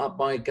 being brought up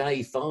by a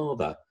gay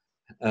father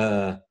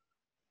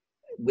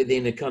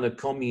within a kind of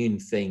commune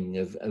thing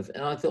of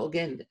and I thought,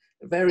 again,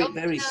 very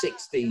 60s.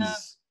 Yeah.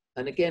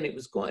 And again, it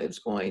was quite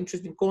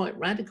interesting, quite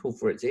radical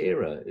for its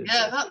era.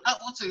 Yeah, that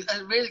was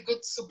a really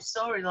good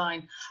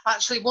sub-storyline.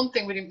 Actually, one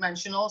thing we didn't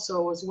mention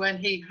also was when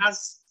he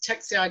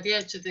takes the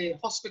idea to the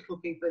hospital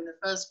people in the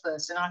first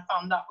place, and I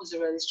found that was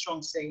a really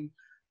strong scene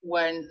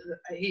when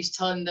he's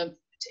telling them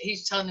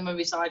of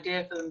his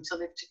idea for them to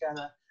live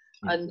together.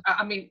 Mm. And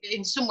I mean,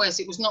 in some ways,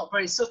 it was not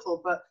very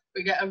subtle, but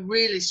we get a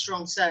really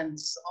strong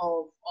sense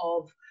of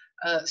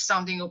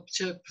standing up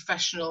to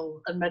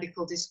professional and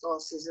medical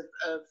discourses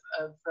of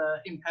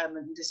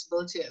impairment and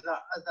disability at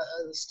that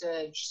early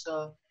stage.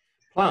 So,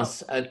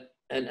 plus,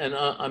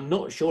 I'm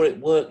not sure it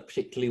worked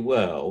particularly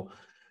well,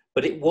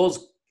 but it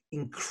was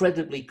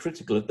incredibly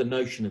critical of the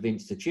notion of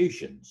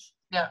institutions.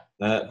 Yeah.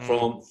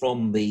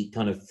 From the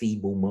kind of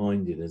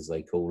feeble-minded, as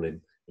they call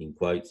him in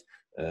quotes,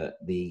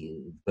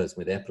 the person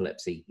with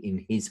epilepsy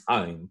in his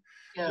home.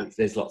 Yeah. Which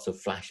there's lots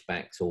of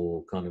flashbacks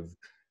or kind of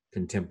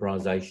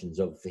contemporizations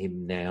of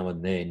him now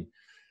and then,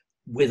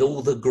 with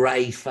all the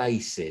grey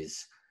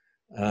faces.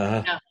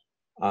 Yeah.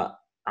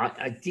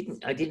 I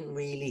didn't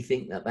really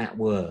think that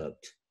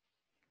worked.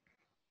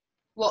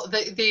 What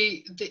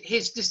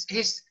his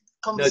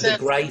No, the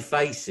grey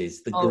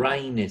faces, the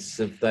greyness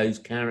of those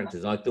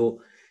characters. I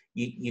thought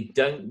you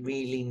don't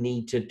really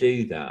need to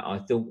do that. I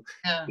thought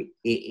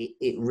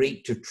it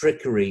reeked of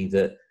trickery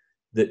that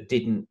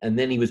didn't. And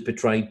then he was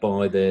betrayed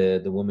by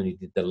the woman who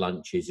did the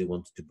lunches, who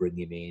wanted to bring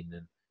him in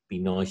and be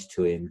nice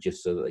to him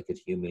just so that they could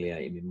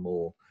humiliate him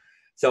more.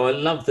 So I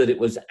love that it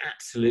was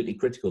absolutely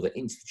critical that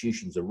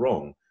institutions are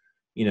wrong.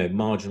 You know,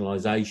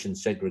 marginalisation,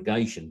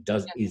 segregation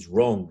is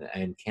wrong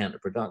and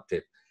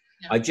counterproductive.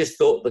 Yeah. I just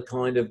thought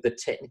the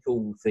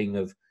technical thing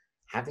of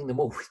having them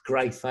all with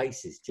grey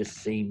faces just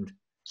seemed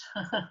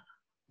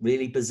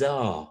really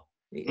bizarre.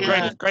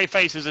 Grey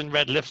faces and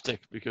red lipstick,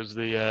 because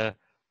the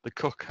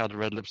cook had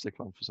red lipstick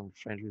on for some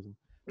strange reason.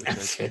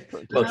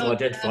 Well, to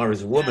identify her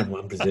as a woman,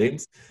 one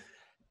presumes.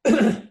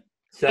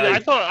 So I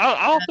thought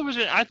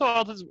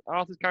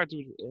Arthur's character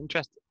was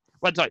interesting.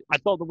 Well, sorry, I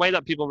thought the way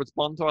that people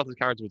respond to Arthur's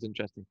character was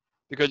interesting,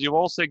 because you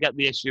also get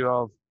the issue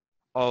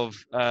of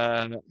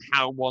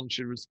how one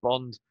should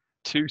respond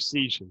to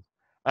seizures.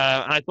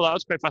 And I thought that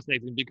was quite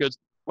fascinating, because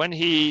when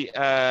he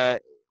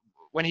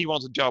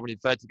wants a job and he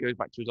first goes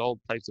back to his old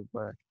place of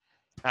work,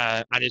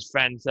 and his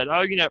friend said,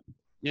 "Oh,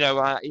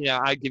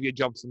 I'd give you a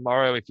job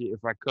tomorrow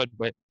if I could,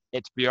 but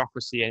it's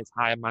bureaucracy and it's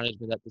higher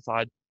management that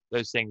decide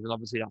those things, and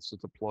obviously that's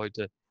just a ploy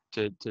to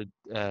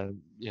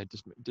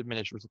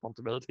diminish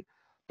responsibility."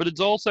 But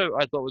it's also,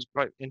 I thought was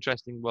quite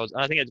interesting was,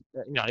 and I think it's,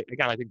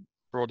 again, I think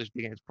broadly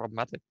speaking it's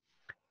problematic,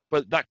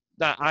 but that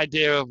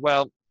idea of,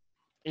 well,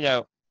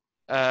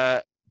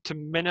 to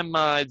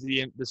minimize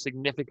the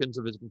significance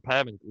of his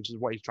impairment, which is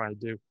what he's trying to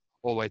do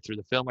all the way through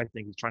the film. I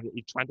think he's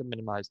trying to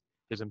minimize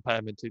his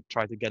impairment to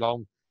try to get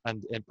on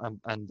and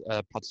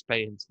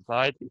participate in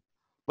society.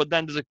 But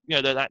then there's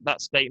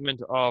that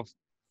statement of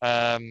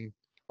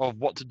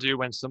what to do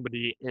when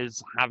somebody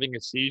is having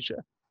a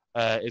seizure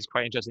is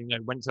quite interesting.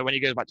 When he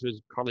goes back to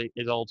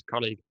his old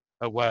colleague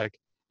at work,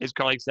 his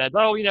colleague said,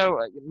 "Oh,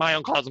 my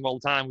uncle has them all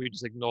the time. We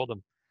just ignore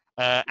them."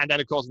 And then,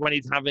 of course, when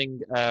he's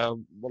having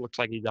what looks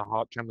like either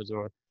heart tremors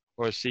or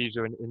a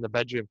seizure in the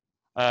bedroom,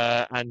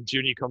 and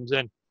Junie comes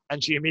in,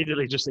 and she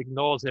immediately just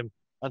ignores him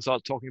and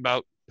starts talking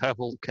about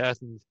purple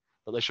curtains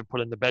that they should put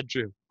in the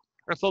bedroom.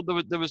 I thought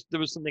there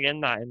was something in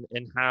that,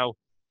 in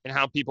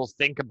how people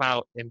think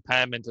about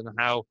impairment and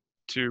how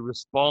to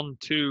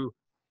respond to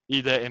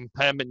either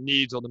impairment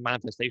needs or the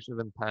manifestation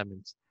of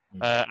impairments.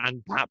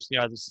 And perhaps,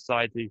 as a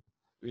society,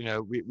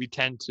 we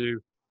tend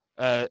to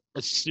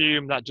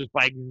assume that just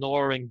by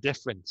ignoring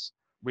difference,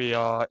 we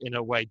are in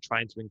a way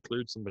trying to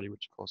include somebody,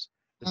 which of course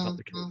is not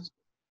the case.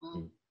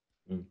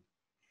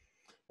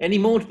 Any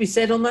more to be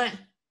said on that?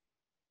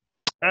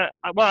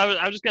 Well,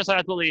 I was just going to say,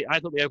 I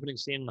thought the opening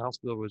scene in the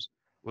hospital was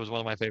one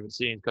of my favorite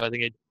scenes, because I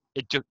think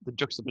the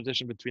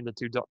juxtaposition between the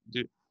two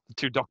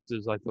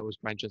doctors I thought was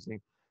quite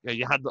interesting.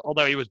 You had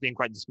although he was being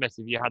quite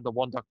dismissive, you had the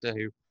one doctor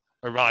who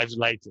arrives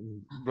late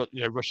and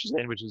rushes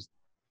in, which is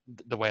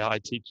the way I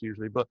teach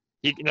usually. But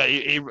he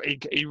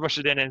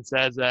rushes in and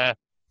says,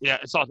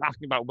 starts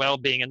asking about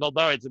well-being, and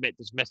although it's a bit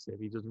dismissive,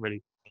 he doesn't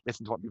really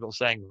listen to what people are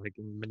saying, like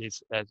in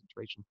Minnie's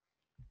situation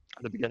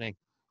at the beginning.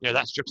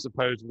 That's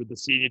juxtaposed with the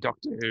senior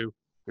doctor who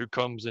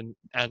comes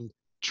and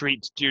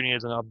treats Junie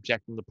as an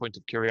object from the point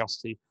of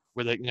curiosity,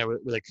 with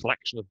a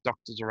collection of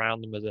doctors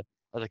around them as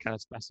a kind of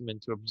specimen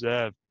to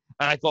observe.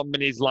 And I thought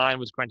Minnie's line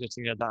was quite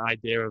interesting. That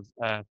idea of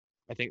I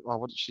think,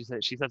 what did she say?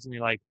 She said something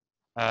like,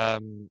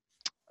 a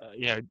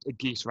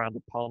geese around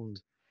the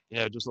pond,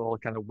 just all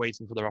kind of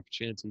waiting for their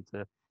opportunity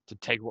to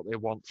take what they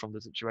want from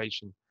the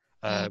situation,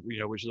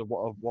 which is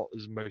what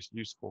is most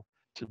useful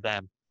to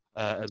them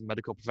as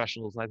medical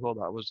professionals. And I thought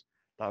that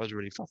was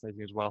really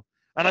fascinating as well.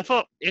 And I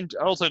thought,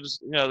 also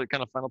just the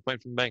kind of final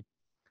point from me,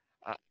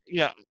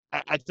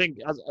 I think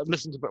as I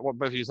listened to what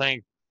both of you are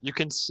saying, you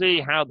can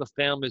see how the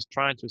film is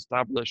trying to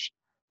establish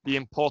the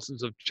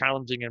importance of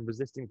challenging and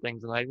resisting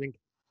things, and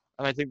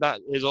I think that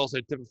is also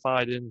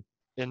typified in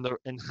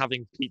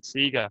having Pete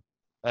Seeger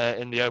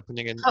in the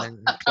opening and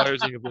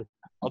closing of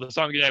the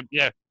song.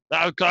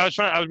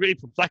 I was really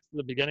perplexed at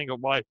the beginning of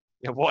why,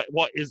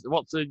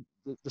 what's the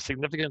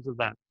significance of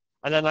that,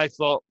 and then I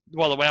thought,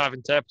 well, the way I've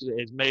interpreted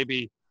it is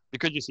maybe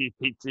because you see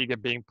Pete Seeger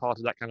being part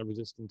of that kind of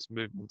resistance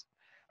movement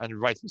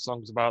and writing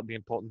songs about the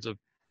importance of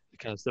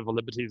kind of civil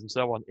liberties and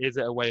so on, is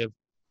it a way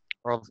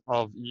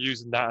of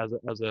using that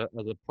as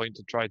a point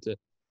to try to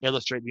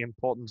illustrate the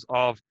importance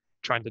of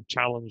trying to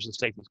challenge the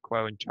status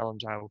quo and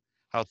challenge how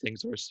how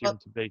things are assumed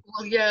to be.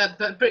 Well, yeah,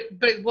 but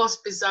it was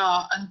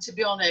bizarre, and to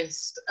be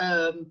honest,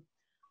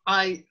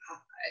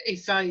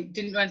 if I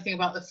didn't know anything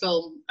about the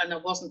film and I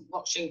wasn't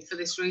watching for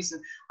this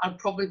reason, I'd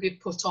probably be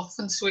put off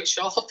and switched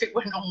off. It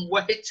went on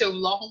way too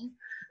long.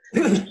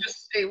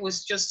 It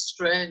was just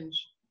strange.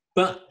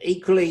 But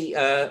equally,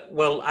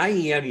 well,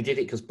 he only did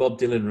it because Bob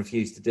Dylan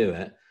refused to do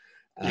it,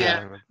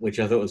 which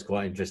I thought was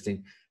quite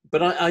interesting.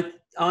 But I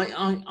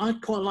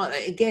quite like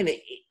that. Again,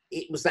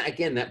 it was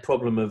that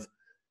problem of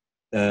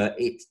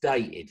it's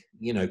dated.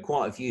 You know,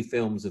 quite a few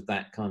films of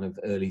that kind of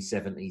early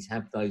 70s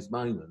have those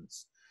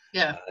moments.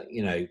 Yeah.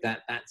 You know,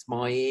 that's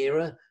my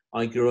era.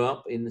 I grew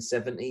up in the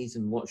 70s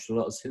and watched a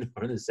lot of cinema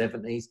in the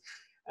 70s,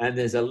 and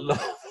there's a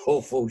lot of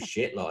awful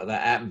shit like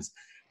that happens.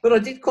 But I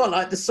did quite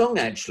like the song,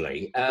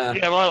 actually.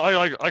 Yeah, well,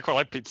 I quite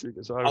like Pete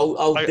Seeger. So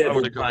Old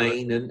Devil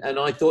Pain, and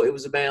I thought it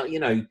was about, you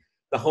know,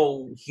 the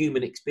whole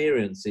human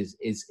experience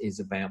is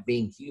about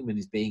being human,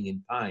 is being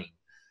in pain.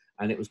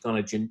 And it was kind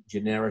of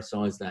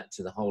genericized that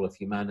to the whole of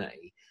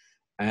humanity.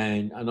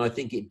 And I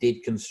think it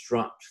did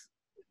construct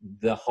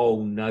the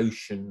whole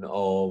notion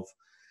of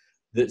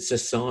that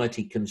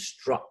society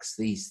constructs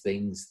these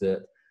things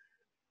that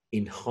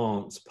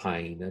enhance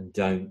pain and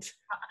don't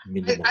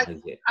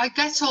minimize it. I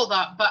get all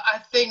that, but I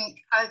think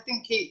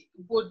it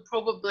would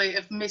probably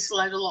have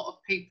misled a lot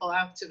of people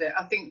out of it.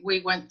 I think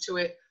we went to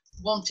it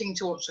wanting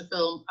to watch the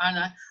film,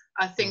 and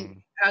I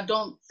think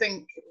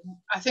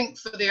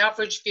for the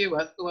average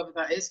viewer, whoever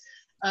that is,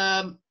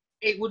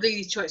 it would lead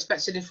you to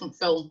expect a different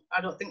film.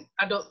 I don't think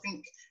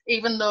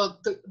even though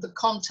the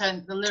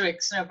content, the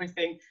lyrics and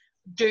everything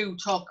do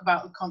talk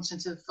about the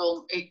content of the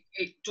film,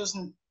 it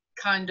doesn't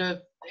kind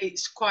of,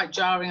 it's quite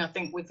jarring, I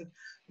think,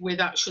 with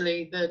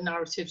actually the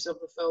narratives of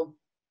the film.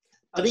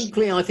 But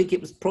equally, I think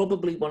it was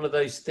probably one of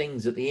those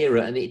things at the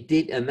era, and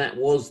that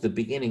was the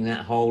beginning,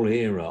 that whole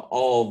era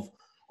of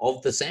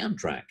the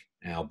soundtrack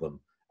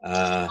album,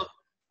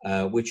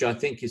 which I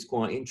think is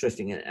quite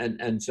interesting.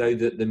 And so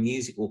that the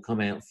music will come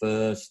out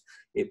first,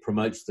 it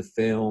promotes the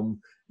film,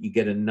 you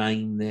get a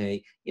name there.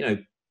 You know,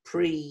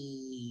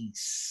 pre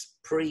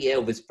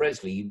Elvis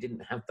Presley, you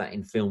didn't have that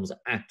in films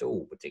at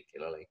all,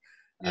 particularly.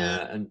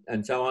 Yeah.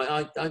 And so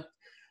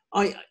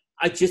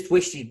I just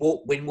wished he'd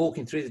been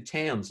walking through the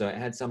town, so it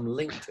had some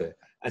link to it,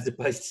 as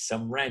opposed to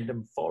some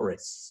random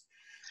forests,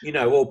 you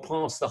know, or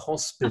past the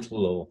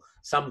hospital or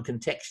some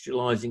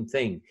contextualizing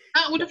thing.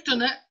 That would have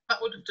done it. That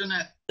would have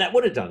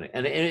done it.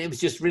 And it was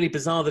just really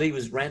bizarre that he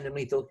was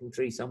randomly talking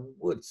through some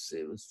woods.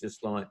 It was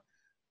just like,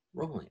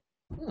 right,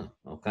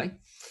 okay.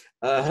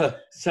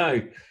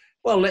 So,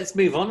 well, let's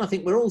move on. I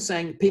think we're all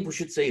saying people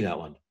should see that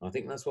one. I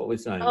think that's what we're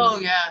saying. Oh,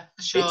 yeah,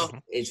 for sure.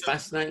 It's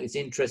fascinating. It's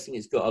interesting.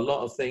 It's got a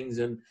lot of things.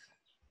 And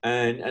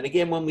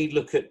again, when we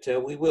look at,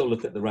 we will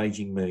look at The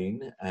Raging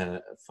Moon,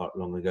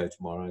 Long Ago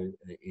Tomorrow,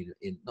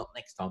 not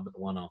next time, but the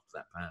one after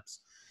that,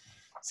 perhaps.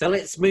 So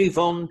let's move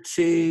on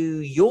to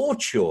your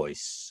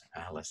choice,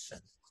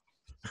 Alison.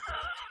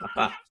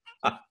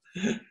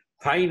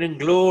 Pain and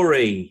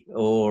Glory,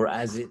 or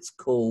as it's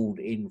called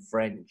in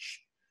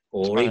French,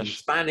 or in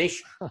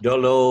Spanish,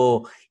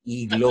 Dolor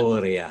y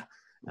Gloria.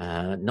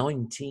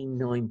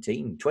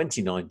 2019.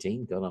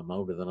 God, I'm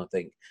older than I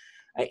think.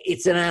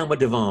 It's an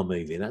Almodovar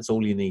movie. That's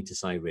all you need to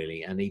say,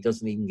 really. And he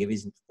doesn't even give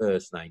his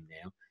first name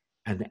now.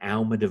 An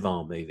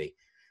Almodovar movie.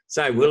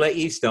 So we'll let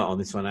you start on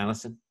this one,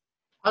 Alison.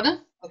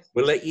 Pardon?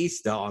 We'll let you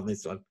start on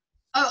this one.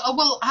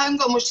 Well, I haven't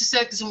got much to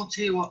say because I want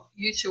to hear what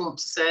you two want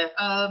to say.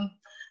 And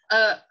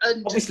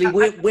obviously,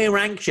 we're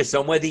anxious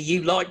on whether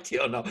you liked it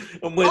or not,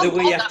 and whether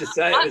we have to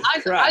say it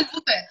was crap.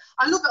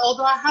 I love it.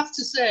 Although I have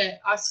to say,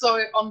 I saw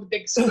it on the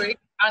big screen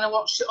and I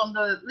watched it on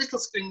the little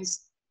screen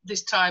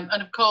this time.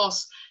 And of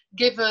course,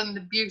 given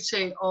the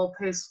beauty of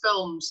his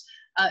films,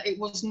 it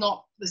was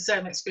not the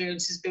same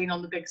experience as being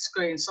on the big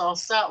screen. So I'll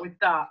start with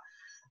that.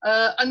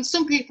 And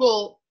some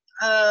people,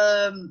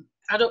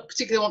 I don't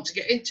particularly want to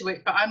get into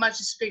it, but I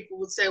imagine some people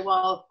would say,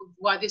 well,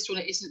 why this one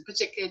isn't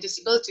particularly a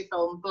disability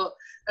film. But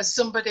as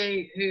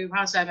somebody who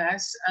has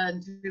MS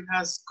and who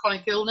has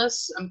chronic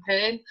illness and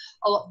pain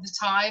a lot of the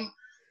time,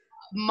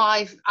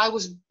 I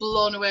was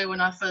blown away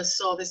when I first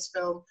saw this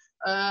film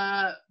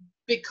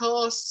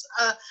because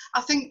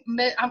I think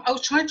I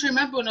was trying to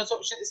remember when I was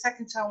watching it the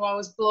second time why I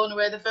was blown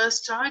away the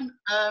first time.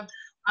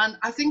 And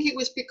I think it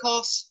was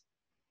because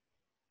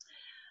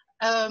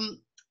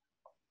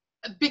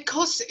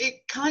it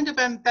kind of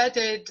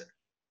embedded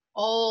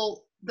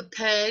all the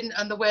pain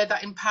and the way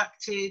that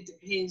impacted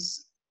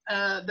his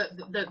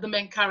the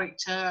main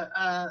character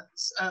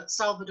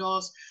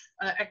Salvador's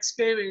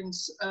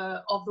experience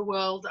of the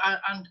world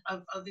and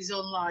of his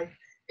own life.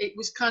 It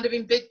was kind of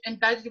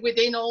embedded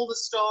within all the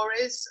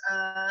stories.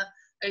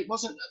 It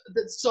wasn't,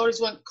 the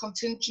stories weren't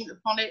contingent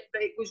upon it,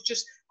 but it was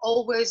just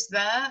always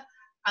there.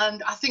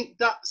 And I think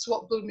that's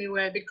what blew me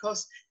away,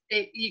 because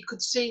you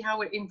could see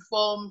how it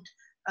informed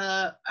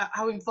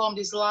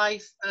his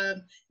life.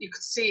 You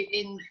could see it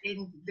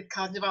in the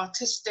kind of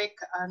artistic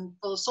and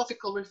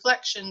philosophical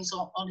reflections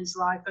on his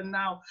life, and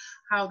now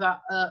how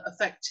that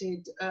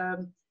affected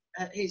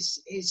his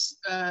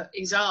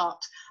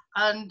art.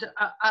 And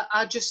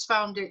I just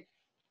found it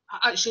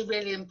actually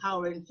really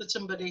empowering for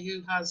somebody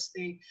who has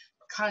the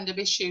kind of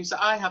issues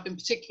that I have in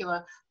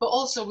particular, but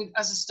also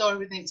as a story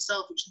within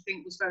itself, which I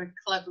think was very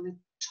cleverly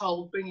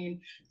told,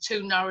 bringing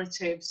two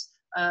narratives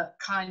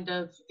kind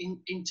of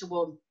into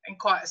one in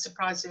quite a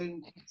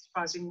surprising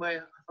way,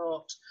 I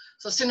thought.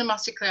 So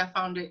cinematically, I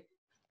found it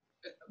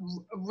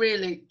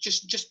really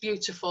just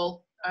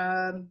beautiful.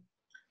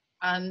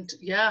 And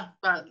yeah,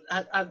 but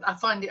I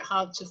find it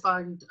hard to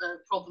find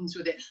problems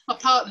with it. My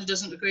partner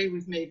doesn't agree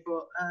with me,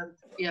 but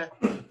yeah,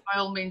 by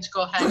all means,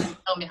 go ahead and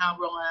tell me how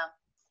wrong I am.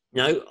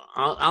 No,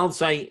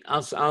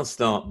 I'll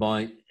start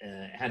by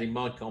adding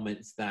my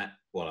comments that,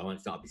 well, I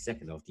won't start, I'll be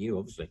second after you,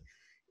 obviously,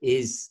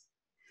 is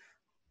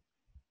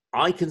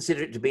I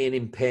consider it to be an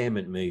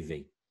impairment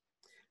movie.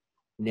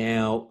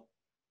 Now,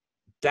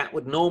 that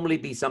would normally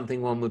be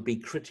something one would be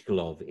critical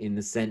of, in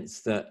the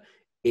sense that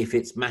if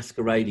it's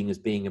masquerading as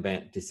being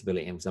about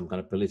disability and some kind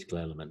of political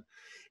element,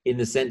 in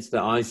the sense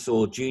that I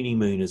saw Junie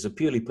Moon as a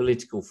purely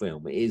political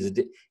film.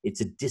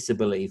 It's a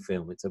disability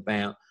film. It's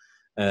about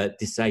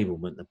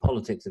disablement. The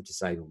politics of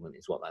disablement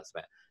is what that's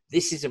about.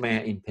 This is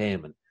about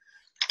impairment.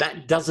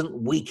 That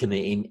doesn't weaken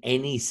it in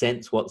any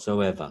sense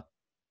whatsoever,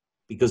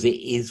 because it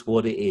is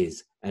what it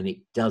is, and it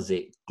does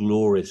it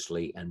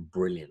gloriously and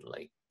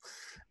brilliantly.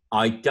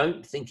 I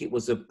don't think it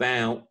was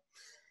about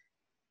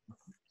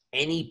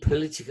any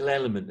political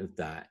element of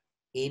that,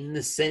 in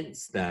the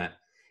sense that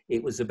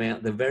it was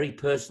about the very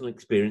personal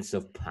experience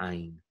of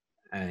pain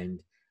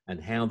and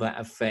how that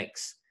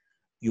affects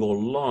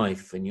your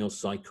life and your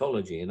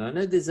psychology. And I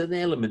know there's an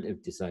element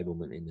of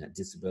disablement in that,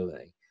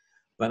 disability,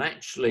 but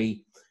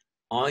actually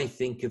I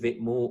think of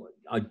it more,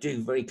 I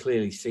do very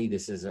clearly see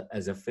this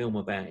as a film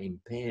about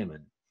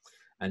impairment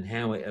and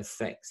how it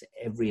affects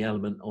every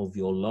element of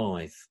your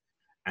life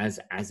as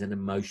an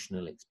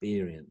emotional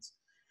experience.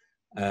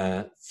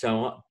 But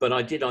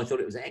I thought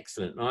it was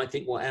excellent. And I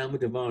think what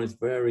Almodovar is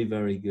very,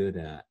 very good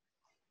at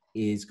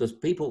is, because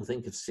people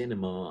think of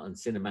cinema and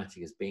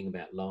cinematic as being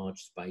about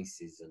large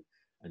spaces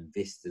and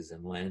vistas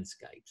and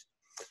landscapes.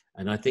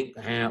 And I think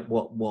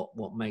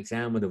what makes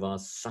Almodovar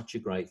such a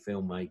great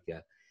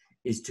filmmaker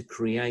is to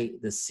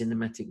create the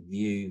cinematic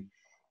view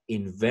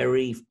in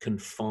very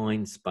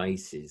confined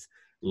spaces,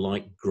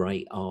 like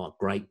great art,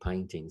 great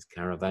paintings,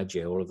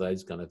 Caravaggio, all of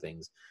those kind of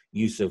things,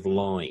 use of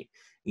light.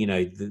 You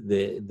know,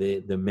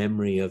 the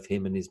memory of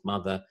him and his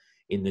mother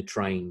in the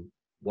train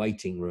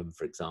waiting room,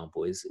 for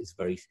example, is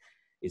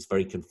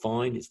very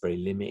confined, it's very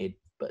limited,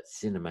 but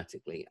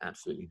cinematically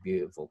absolutely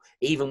beautiful.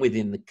 Even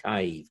within the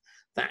cave,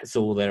 that's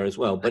all there as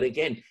well. But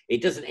again,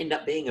 it doesn't end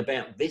up being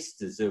about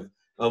vistas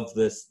of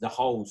the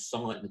whole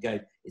site and the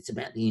cave. It's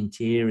about the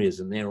interiors,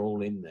 and they're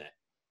all in there.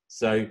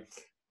 So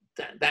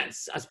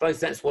that's, I suppose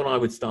that's what I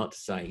would start to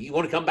say. You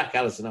want to come back,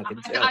 Alison? I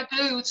can tell. I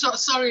do.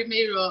 Sorry,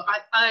 Miro.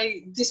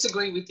 I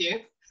disagree with you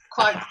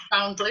quite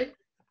profoundly.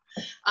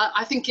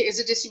 I think it is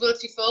a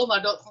disability film.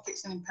 I don't think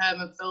it's an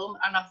impairment film.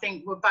 And I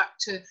think we're back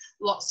to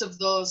lots of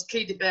those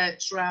key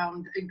debates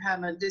around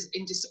impairment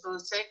in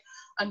disability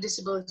and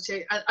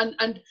disability.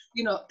 And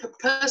you know,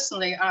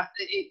 personally,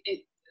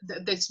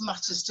 this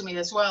matters to me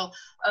as well.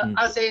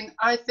 As in,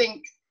 I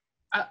think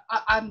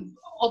I'm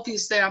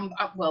obviously,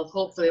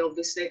 hopefully,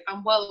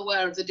 I'm well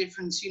aware of the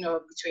difference, you know,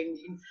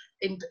 between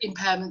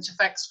impairment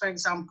effects, for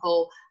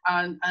example,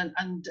 and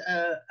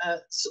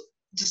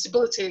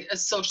disability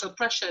as social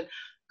oppression.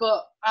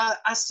 But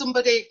as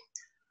somebody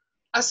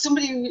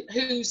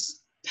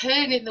whose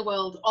pain in the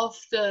world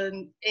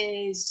often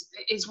is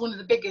one of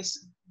the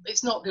biggest,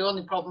 it's not the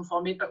only problem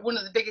for me, but one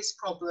of the biggest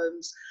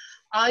problems,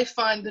 I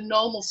find the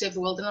normalcy of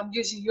the world, and I'm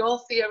using your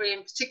theory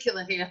in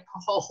particular here,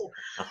 Paul.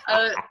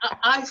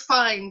 I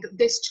find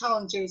this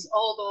challenges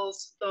all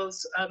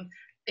those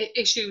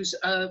issues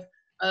of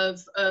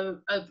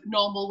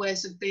normal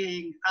ways of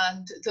being,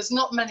 and there's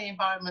not many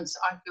environments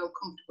I feel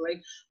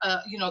comfortably.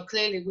 You know,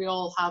 clearly we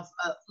all have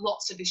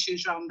lots of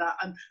issues around that,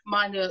 and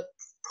mine are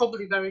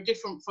probably very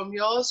different from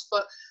yours.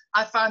 But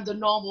I find the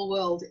normal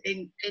world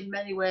in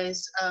many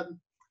ways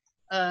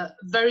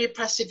very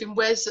oppressive in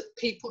ways that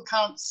people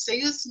can't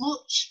see as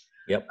much.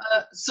 Yep.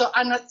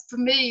 For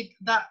me,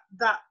 that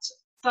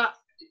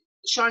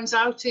shines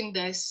out in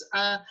this,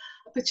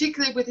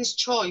 particularly with his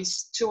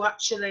choice to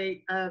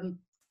actually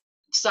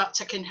start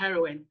taking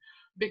heroin,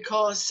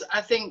 because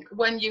I think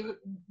when you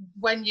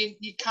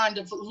kind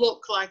of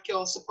look like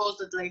you're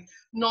supposedly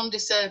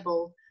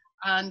non-disabled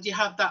and you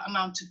have that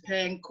amount of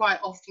pain, quite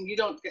often you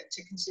don't get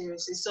taken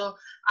seriously. So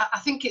I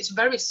think it's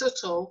very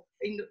subtle,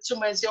 in some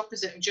ways the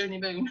opposite of Junie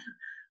Moon,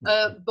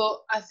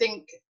 but I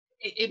think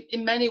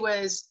in many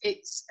ways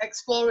it's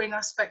exploring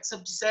aspects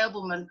of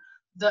disablement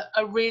that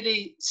are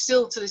really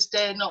still to this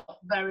day not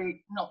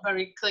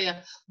very clear,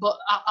 but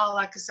are,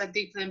 like I said,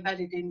 deeply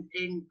embedded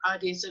in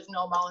ideas of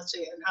normality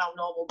and how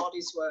normal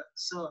bodies work.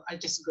 So I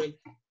disagree.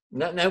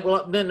 No.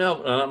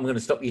 I'm going to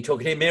stop you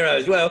talking to Miro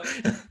as well.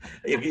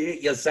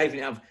 You're safe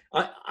enough.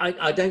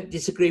 I don't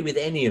disagree with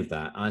any of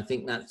that. I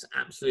think that's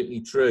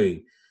absolutely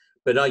true,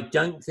 but I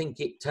don't think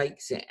it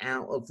takes it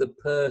out of the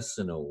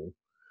personal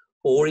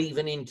or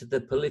even into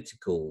the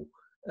political,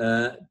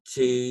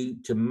 to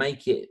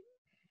make it,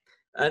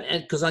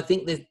 and because I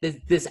think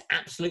there's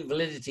absolute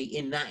validity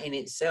in that in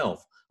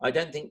itself. I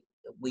don't think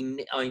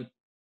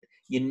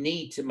you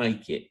need to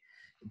make it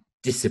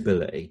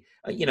disability.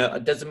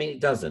 It doesn't mean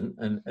it doesn't,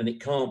 and it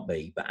can't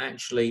be, but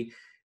actually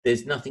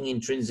there's nothing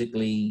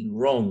intrinsically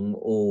wrong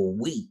or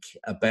weak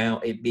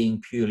about it being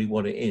purely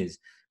what it is.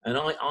 And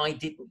I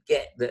didn't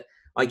get that.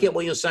 I get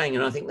what you're saying,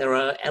 and I think there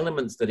are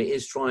elements that it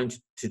is trying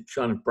to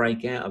kind of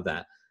break out of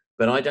that,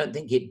 but I don't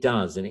think it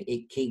does, and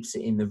it keeps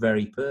it in the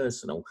very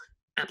personal,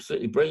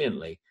 absolutely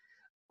brilliantly.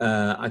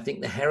 I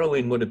think the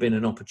heroine would have been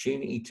an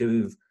opportunity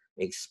to have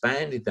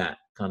expanded that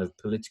kind of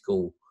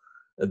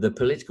the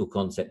political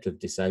concept of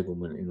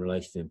disablement in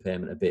relation to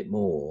impairment a bit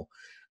more.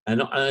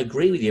 And I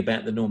agree with you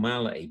about the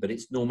normality, but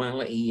it's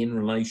normality in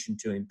relation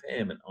to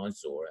impairment. I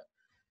saw it.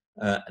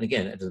 And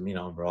again, it doesn't mean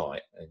I'm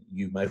right, and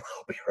you may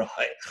well be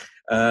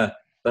right.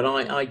 But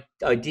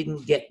I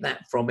didn't get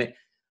that from it.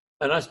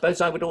 And I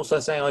suppose I would also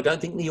say I don't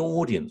think the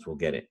audience will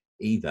get it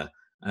either.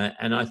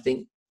 And I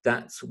think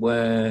that's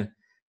where,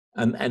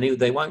 and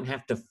they won't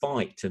have to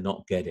fight to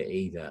not get it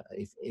either,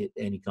 if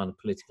any kind of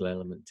political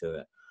element to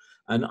it.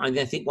 And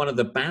I think one of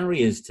the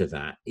barriers to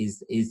that is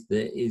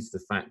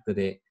the fact that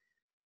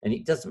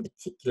it doesn't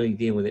particularly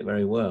deal with it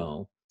very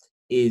well,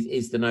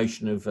 is the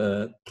notion of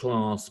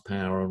class,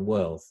 power, and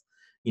wealth.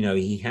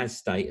 He has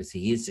status,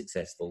 he is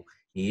successful,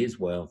 he is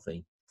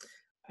wealthy,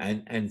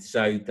 and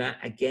so that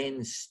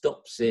again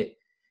stops it.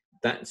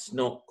 That's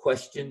not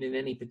questioned in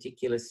any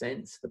particular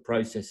sense. The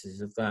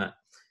processes of that.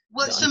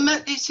 Well,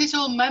 it's his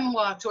own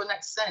memoir to an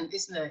extent,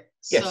 isn't it?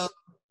 Yes. So.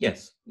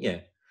 Yes.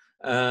 Yeah.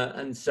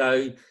 And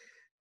so,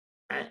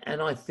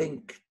 and I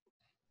think,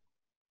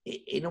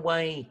 in a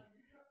way,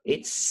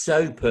 it's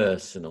so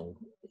personal.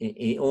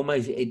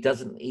 It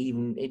doesn't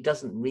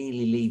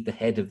really leave the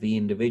head of the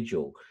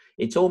individual.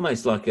 It's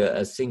almost like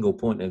a single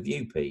point of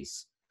view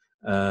piece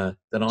that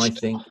I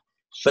think.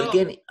 Sure. But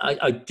again,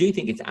 I do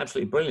think it's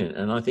absolutely brilliant,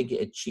 and I think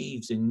it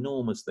achieves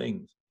enormous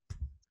things.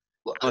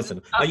 Well,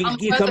 Alison,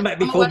 you come back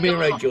before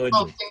Miro joins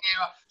us.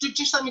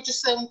 Just let me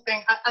just say one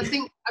thing. I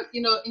think,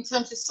 in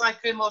terms of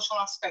psycho-emotional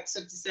aspects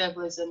of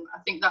disablism, I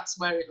think that's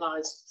where it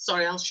lies.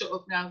 Sorry, I'll shut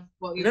up now.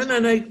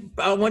 No.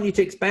 I want you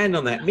to expand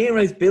on that.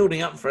 Miro's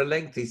building up for a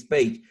lengthy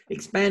speech.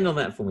 Expand on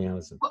that for me,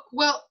 Alison.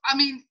 Well, I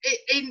mean,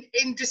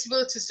 in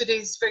disability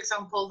studies, for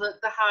example,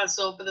 there has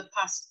over the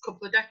past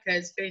couple of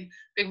decades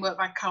been work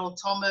by Carol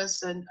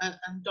Thomas and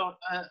Don.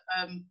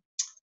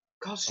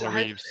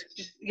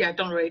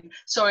 Don Reed.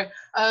 Sorry,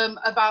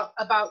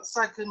 about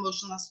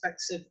psycho-emotional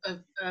aspects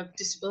of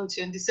disability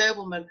and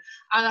disablement,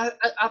 and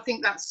I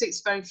think that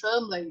sits very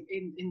firmly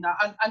in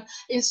that. And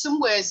in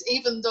some ways,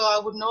 even though I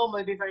would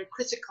normally be very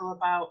critical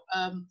about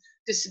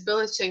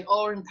disability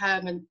or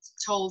impairment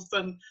told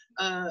from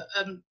a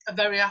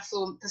very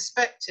affluent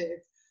perspective,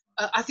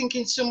 I think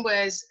in some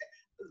ways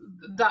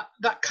that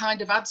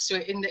kind of adds to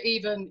it, in that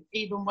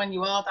even when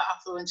you are that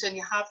affluent and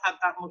you have had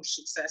that much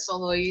success,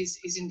 although he's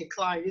in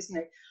decline, isn't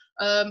it?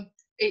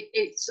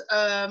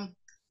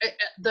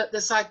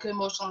 The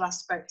psycho-emotional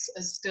aspects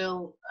are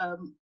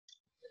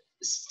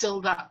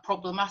still that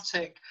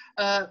problematic.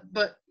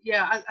 But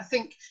yeah, I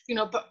think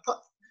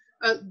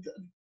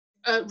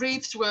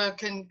Reeves'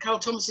 work and Carol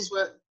Thomas's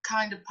work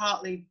kind of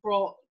partly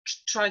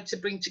tried to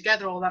bring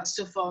together all that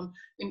stuff on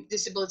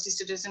disability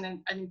studies and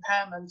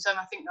impairments, and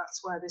I think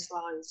that's where this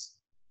lies.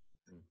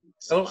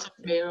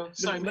 Miro.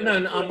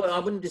 No, I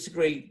wouldn't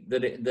disagree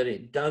that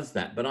it does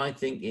that, but I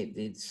think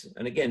it's,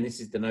 and again, this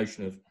is the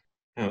notion of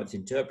how it's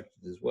interpreted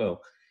as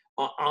well.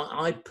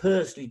 I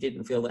personally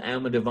didn't feel that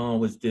Almodovar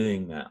was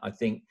doing that. I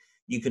think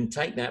you can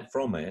take that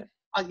from it.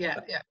 Yeah,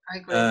 I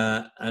agree.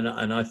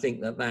 And I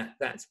think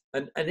that's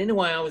and in a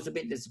way I was a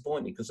bit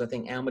disappointed, because I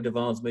think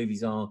Almodovar's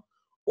movies are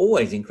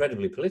always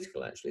incredibly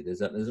political. Actually,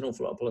 there's an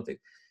awful lot of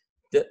politics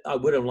that I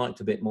would have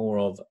liked a bit more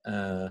of.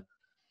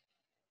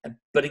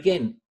 But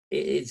again,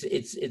 it's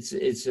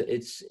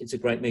a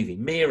great movie.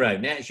 Miro,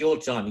 now it's your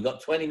time. You've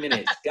got 20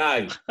 minutes.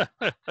 Go.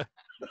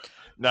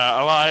 No,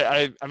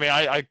 I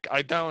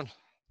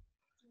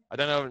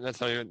don't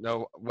necessarily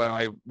know where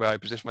I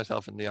position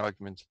myself in the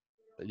argument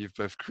that you've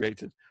both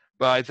created.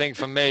 But I think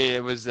for me,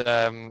 it was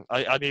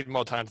I need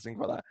more time to think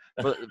about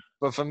that.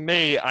 But for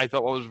me, I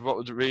thought what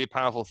was a really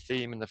powerful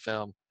theme in the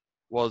film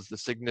was the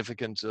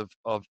significance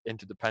of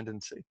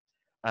interdependency,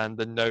 and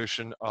the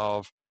notion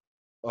of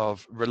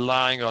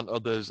relying on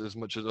others as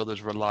much as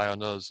others rely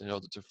on us in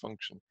order to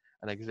function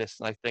and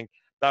exist. And I think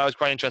that was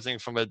quite interesting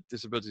from a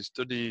disability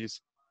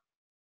studies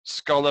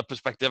scholar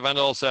perspective, and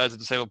also as a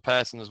disabled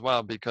person as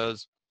well,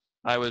 because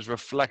I was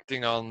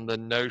reflecting on the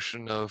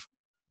notion of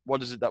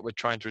what is it that we're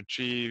trying to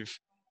achieve,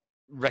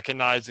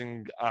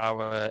 recognizing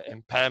our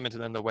impairment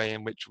and then the way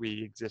in which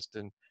we exist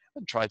and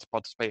try to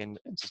participate in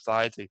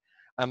society.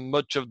 And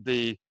much of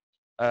the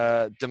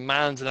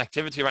demands and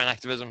activity around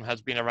activism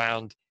has been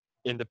around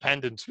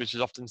independence, which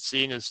is often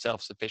seen as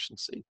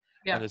self-sufficiency,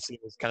 and is seen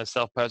as kind of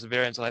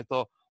self-perseverance. And I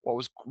thought what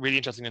was really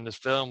interesting in this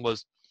film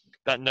was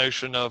that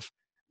notion of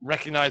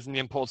recognizing the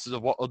importance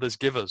of what others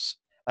give us,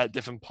 at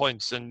different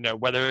points, and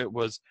whether it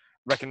was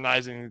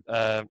recognizing,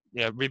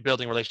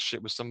 rebuilding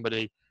relationship with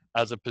somebody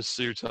as a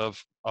pursuit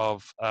of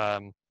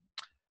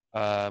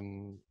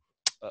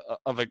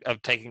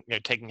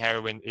taking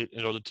heroin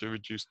in order to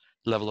reduce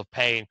the level of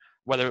pain,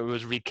 whether it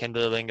was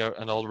rekindling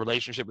an old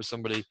relationship with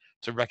somebody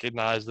to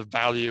recognize the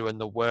value and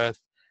the worth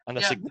and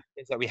the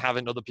significance that we have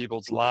in other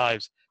people's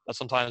lives that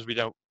sometimes we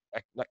don't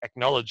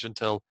acknowledge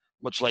until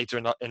much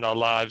later in our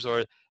lives,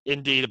 or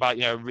indeed about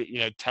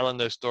telling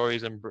those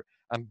stories and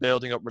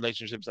building up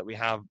relationships that we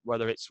have,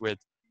 whether it's with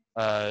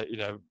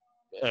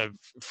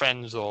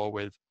friends or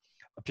with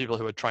people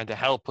who are trying to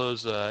help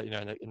us,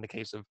 in the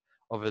case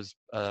of his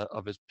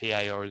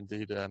PA, or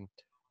indeed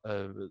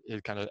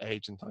his kind of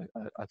agent,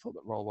 I thought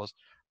that role was.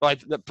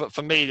 But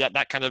for me,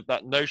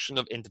 that notion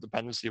of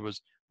interdependency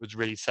was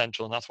really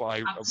central, and that's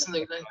why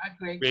absolutely I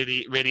agree.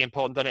 Really, really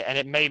important, and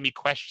it made me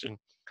question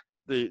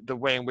the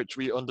way in which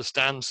we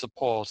understand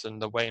support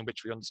and the way in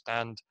which we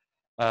understand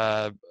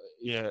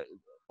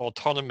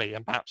autonomy,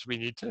 and perhaps we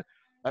need to.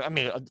 I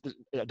mean,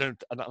 I'm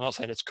not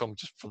saying it's come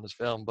just from this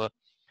film, but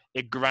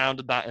it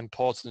grounded that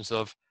importance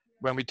of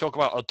when we talk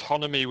about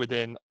autonomy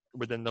within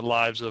the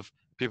lives of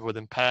people with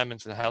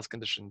impairments and health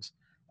conditions,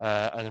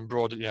 and in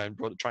broader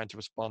trying to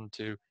respond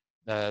to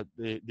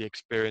the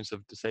experience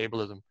of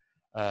disablism.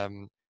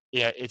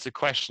 It's a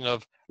question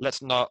of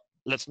let's not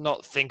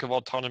think of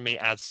autonomy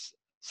as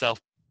self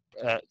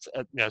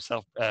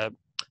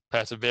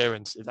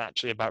perseverance. It's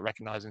actually about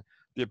recognizing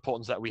the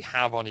importance that we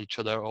have on each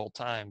other at all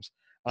times.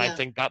 And I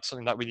think that's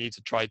something that we need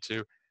to try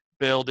to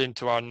build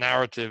into our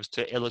narratives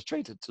to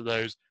illustrate it to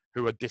those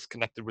who are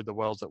disconnected with the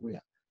worlds that we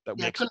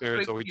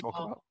experience or we talk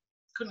about.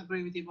 Couldn't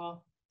agree with you more.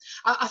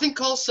 I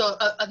think also,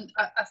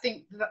 I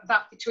think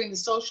that between the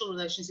social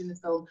relations in the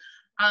film,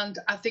 and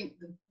I think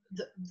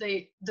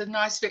the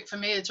nice bit for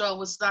me as well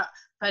was that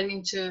fed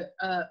into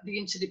the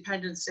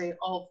interdependency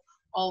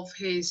of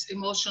his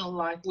emotional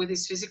life with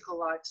his physical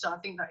life. So I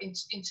think that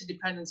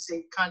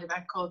interdependency kind of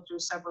echoed through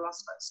several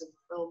aspects of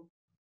the film.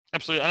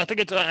 Absolutely, and I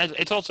think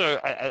it's also,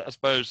 I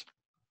suppose,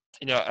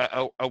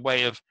 a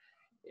way of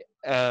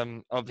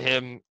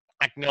him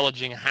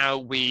acknowledging how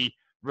we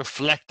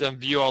reflect and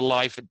view our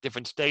life at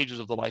different stages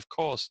of the life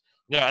course.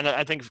 And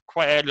I think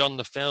quite early on in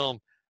the film,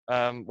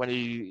 when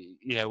he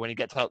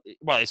gets out,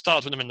 well, it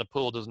starts with him in the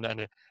pool, doesn't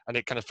it? And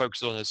it kind of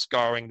focuses on his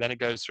scarring. Then it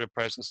goes through a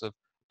process of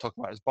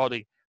talking about his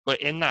body. But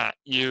in that,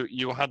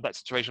 you had that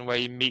situation where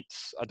he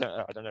meets, I don't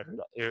know who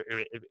that,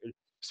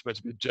 it's supposed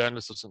to be a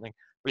journalist or something,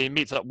 but he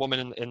meets that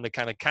woman in the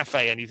kind of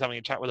cafe, and he's having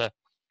a chat with her,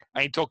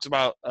 and he talks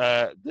about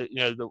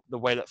the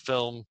way that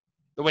film,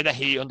 the way that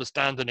he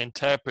understands and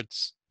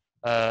interprets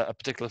a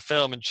particular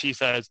film, and she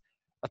says,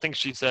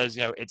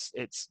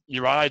 it's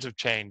your eyes have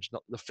changed,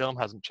 not the film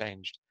hasn't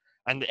changed.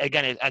 And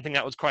again, I think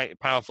that was quite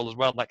powerful as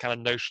well, that kind of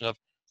notion of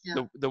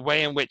the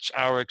way in which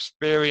our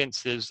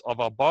experiences of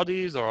our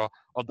bodies, or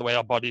of the way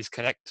our bodies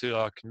connect to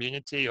our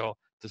community or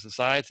to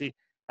society,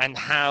 and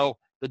how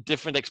the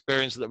different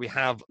experiences that we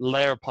have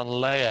layer upon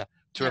layer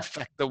to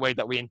affect the way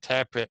that we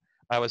interpret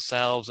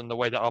ourselves and the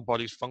way that our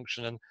bodies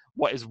function, and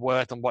what is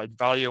worth and what is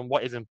value and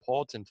what is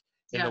important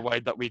in the way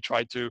that we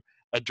try to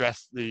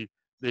address the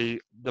way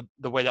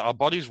that our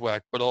bodies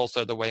work, but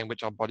also the way in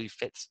which our body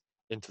fits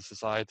into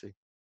society.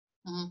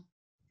 Mm-hmm.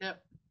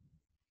 Yep.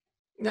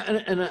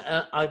 And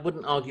I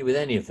wouldn't argue with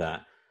any of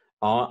that.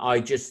 I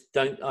just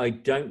don't. I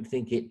don't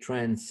think it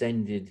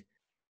transcended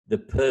the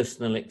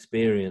personal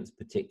experience,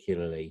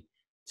 particularly,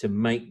 to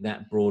make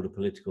that broader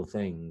political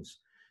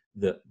things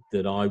that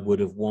I would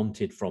have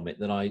wanted from it.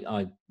 That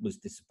I was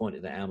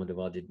disappointed that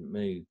Almodovar didn't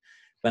move,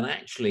 but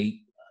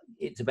actually,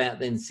 it's about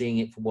then seeing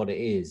it for what it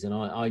is. And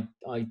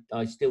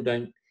I still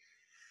don't.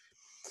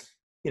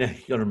 You got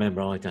to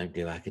remember, I don't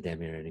do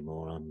academia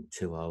anymore. I'm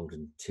too old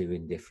and too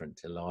indifferent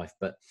to life.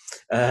 But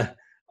I'd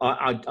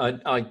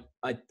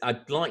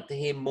like to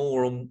hear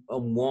more on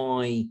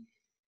why,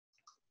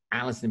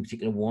 Alison in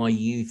particular, why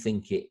you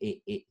think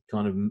it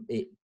kind of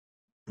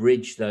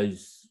bridged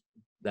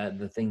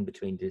the thing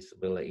between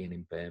disability and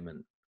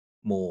impairment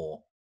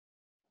more.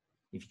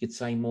 If you could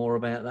say more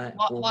about that.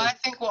 Why I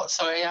think what?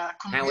 Sorry, I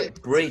couldn't. How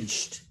it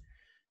bridged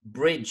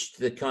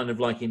the kind of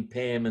like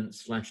impairment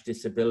 /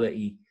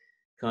 disability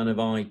kind of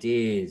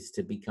ideas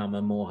to become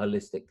a more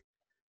holistic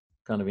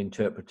kind of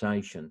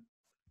interpretation.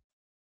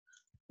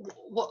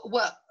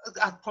 Well,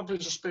 I'd probably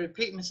just be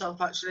repeating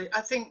myself, actually. I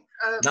think...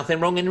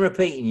 Nothing wrong in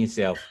repeating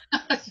yourself.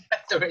 Yeah,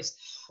 there is.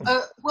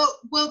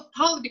 Well,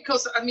 partly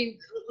because, I mean,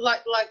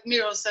 like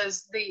Miro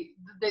says,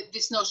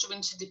 this notion of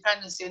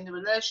interdependency and the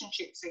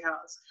relationships he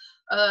has,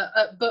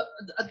 but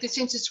this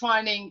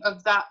intertwining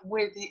of that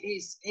with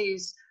his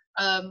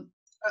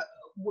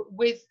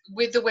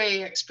with the way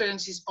he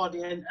experiences his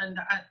body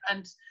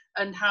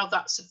and how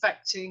that's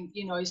affecting,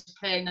 his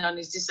pain and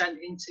his descent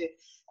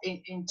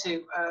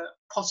into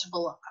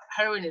possible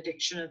heroin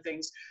addiction and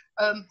things.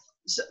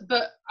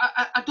 But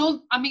I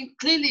don't. I mean,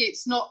 clearly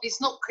it's not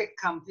crit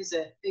camp, is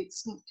it? It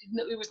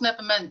was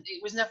never meant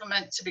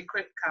to be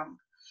crit camp.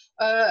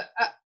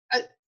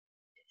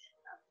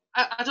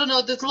 I don't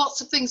know. There's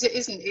lots of things it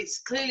isn't. It's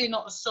clearly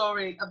not a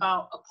story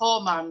about a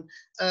poor man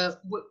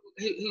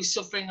who's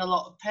suffering a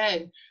lot of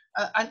pain.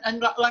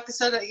 And like I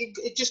said,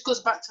 it just goes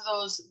back to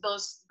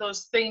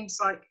those themes,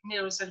 like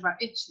Miro said,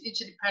 about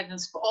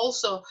interdependence, but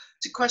also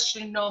to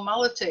questioning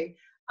normality.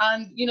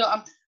 And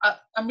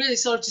I'm really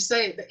sorry to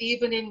say it, that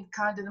even in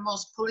kind of the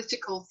most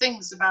political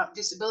things about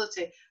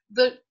disability,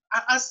 that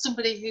as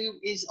somebody who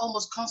is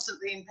almost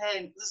constantly in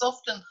pain, there's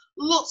often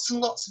lots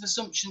and lots of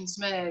assumptions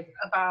made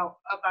about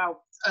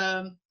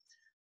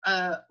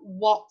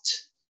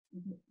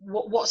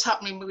what's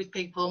happening with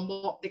people and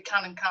what they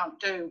can and can't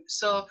do.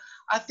 So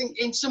I think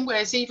in some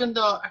ways, even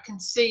though I can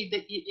see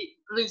that it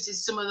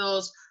loses some of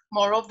those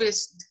more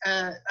obvious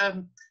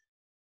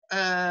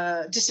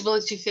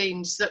disability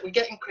themes that we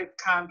get in Crip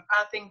Camp,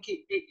 I think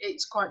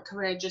it's quite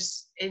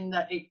courageous in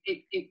that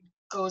it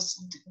goes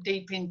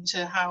deep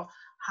into how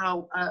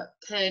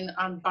pain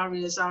and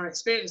barriers are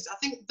experienced. I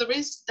think there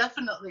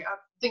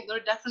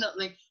are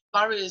definitely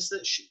barriers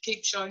that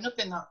keep showing up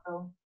in that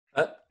film.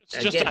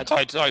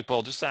 Sorry,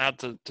 Paul. Just to add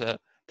to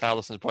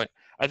Alison's point,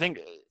 I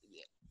think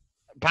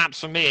perhaps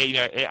for me,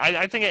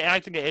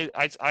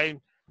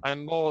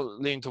 I'm more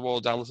leaning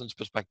towards Alison's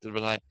perspective,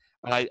 and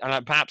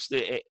perhaps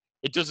it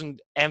doesn't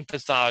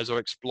emphasize or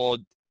explore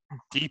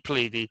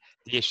deeply the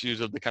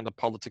issues of the kind of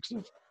politics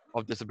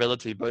of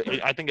disability, but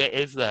I think it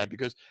is there,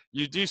 because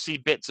you do see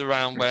bits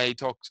around where he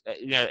talks,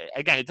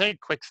 again, it's very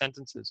quick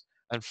sentences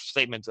and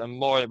statements, and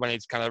more when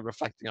he's kind of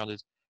reflecting on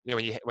his,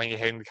 when you're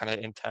hearing the kind of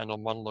internal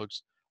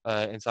monologues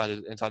inside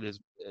his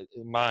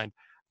mind.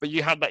 But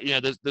you have that,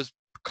 there's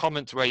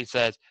comments where he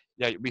says,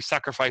 we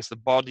sacrifice the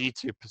body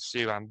to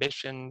pursue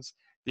ambitions,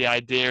 the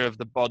idea of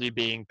the body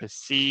being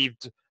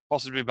perceived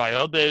possibly by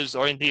others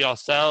or indeed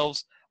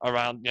ourselves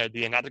around,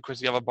 the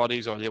inadequacy of our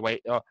bodies, or the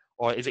way,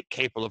 or is it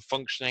capable of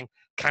functioning?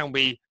 Can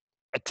we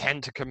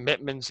attend to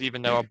commitments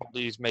even though our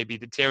bodies may be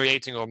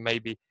deteriorating or may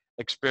be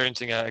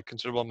experiencing a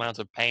considerable amount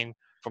of pain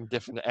from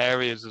different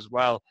areas as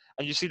well?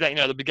 And you see that,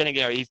 at the beginning,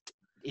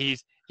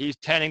 he's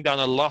turning down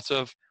a lot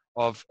of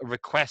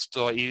requests,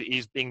 or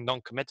he's being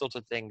non-committal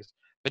to things,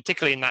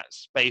 particularly in that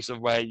space of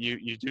where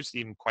you do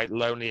see him quite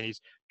lonely, and he's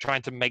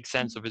trying to make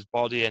sense of his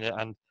body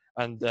and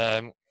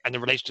the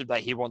relationship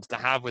that he wants to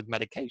have with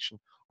medication,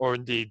 or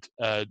indeed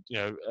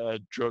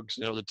drugs,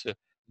 in order to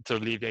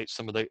alleviate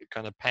some of the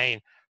kind of pain.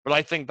 But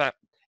I think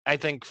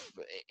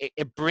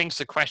it brings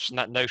to question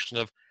that notion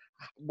of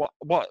what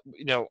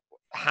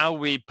how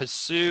we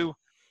pursue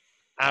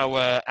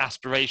our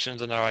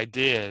aspirations and our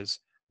ideas,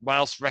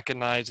 whilst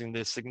recognizing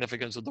the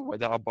significance of the way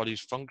that our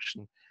bodies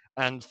function,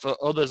 and for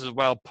others as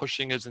well,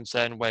 pushing us in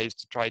certain ways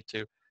to try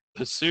to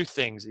pursue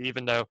things,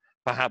 even though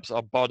perhaps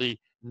our body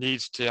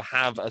needs to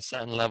have a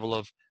certain level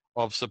of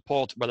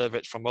support, whether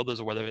it's from others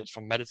or whether it's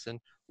from medicine,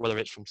 whether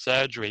it's from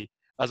surgery,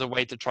 as a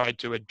way to try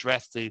to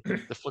address the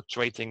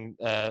fluctuating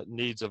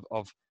needs of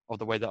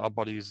the way that our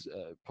bodies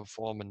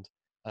perform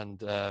and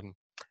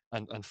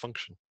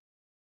function.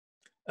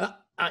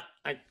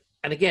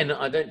 And again,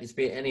 I don't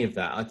dispute any of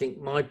that. I think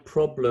my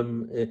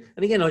problem,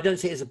 and again, I don't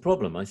see it as a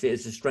problem. I see it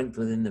as a strength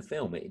within the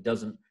film. It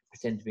doesn't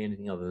pretend to be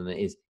anything other than it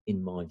is,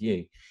 in my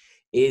view.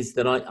 Is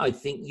that I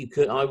think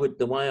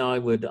the way I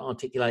would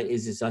articulate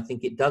is I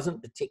think it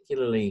doesn't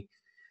particularly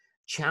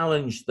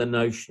challenge the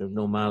notion of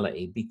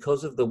normality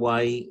because of the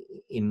way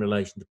in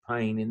relation to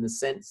pain, in the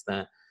sense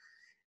that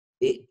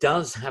it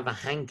does have a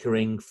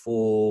hankering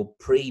for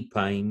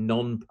pre-pain,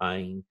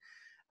 non-pain,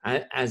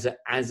 as a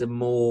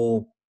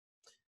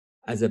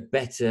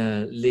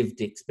better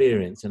lived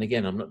experience. And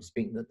again, I'm not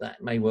speaking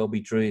that may well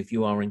be true if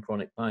you are in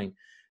chronic pain,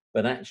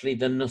 but actually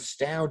the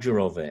nostalgia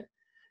of it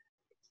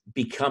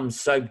becomes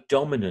so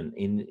dominant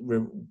in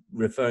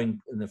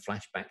referring in the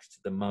flashbacks to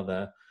the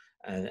mother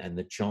and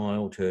the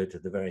childhood, to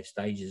the various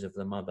stages of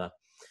the mother,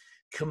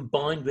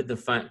 combined with the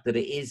fact that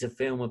it is a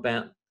film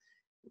about,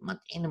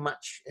 in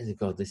much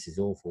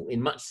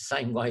the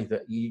same way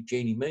that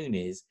Junie Moon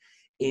is,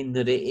 in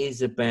that it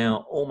is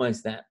about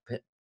almost that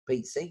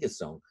Pete Seeger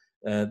song,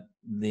 the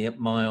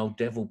My Old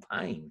Devil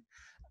Pain,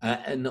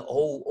 and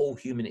all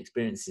human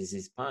experiences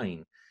is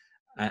pain,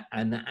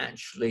 and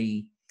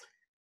actually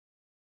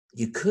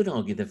you could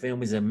argue the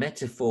film is a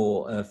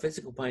metaphor.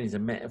 Physical pain is a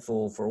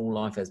metaphor for all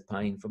life as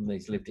pain, from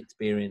these lived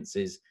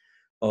experiences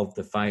of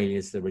the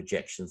failures, the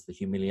rejections, the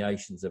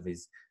humiliations of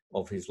his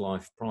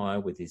life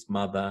prior with his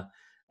mother,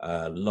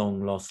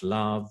 long lost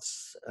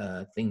loves,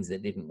 things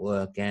that didn't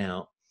work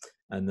out,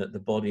 and that the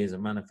body is a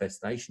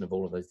manifestation of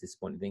all of those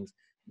disappointing things,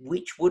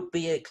 which would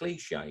be a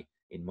cliche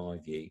in my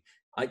view.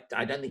 I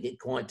don't think it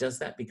quite does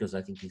that, because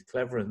I think he's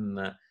cleverer than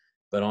that.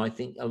 But I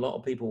think a lot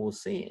of people will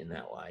see it in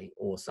that way,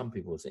 or some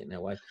people will see it in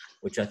that way,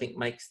 which I think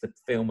makes the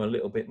film a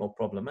little bit more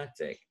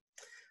problematic.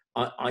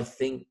 I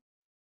think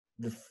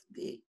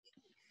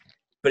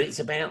but it's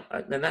about,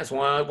 and that's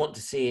why I want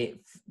to see it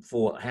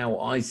for how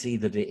I see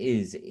that it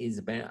is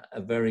about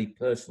a very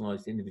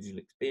personalised individual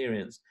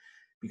experience.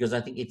 Because I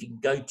think if you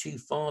go too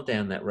far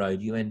down that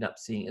road, you end up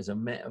seeing it as a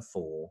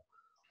metaphor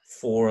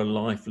for a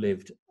life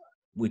lived,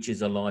 which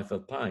is a life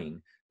of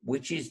pain,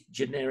 which is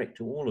generic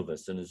to all of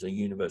us and as a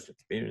universal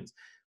experience,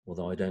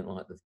 although I don't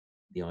like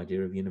the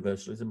idea of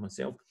universalism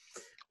myself.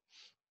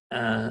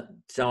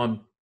 So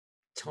I'm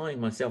tying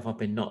myself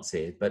up in knots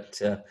here,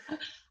 but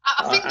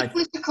I think the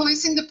political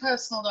is in the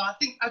personal, though. I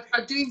think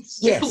I do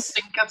still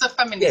think, as a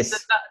feminist,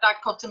 that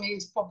dichotomy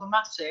is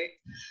problematic.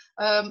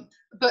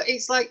 But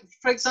it's like,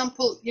 for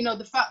example, you know,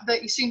 the fact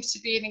that he seems to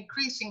be in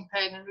increasing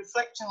pain and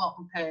reflecting a lot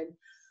on pain,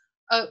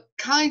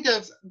 kind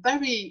of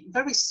very,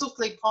 very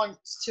subtly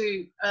points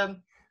to,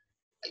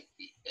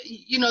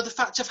 you know, the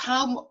fact of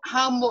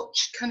how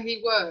much can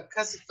he work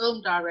as a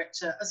film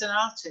director, as an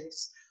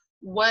artist,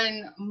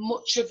 when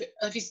much of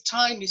his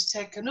time is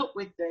taken up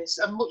with this,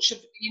 and much of,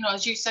 you know,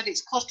 as you said,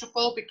 it's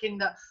claustrophobic in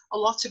that a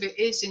lot of it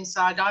is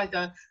inside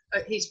either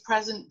his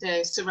present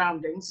day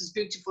surroundings, as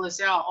beautiful as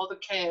they are, or the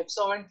caves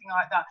or anything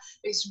like that.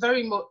 It's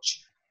very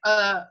much,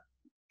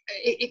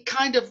 it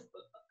kind of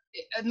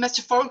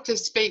metaphorically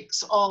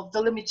speaks of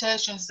the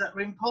limitations that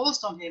were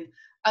imposed on him.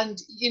 And,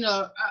 you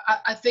know,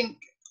 I think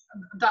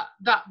that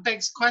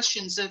begs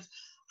questions of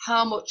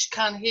how much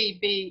can he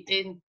be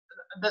in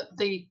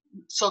the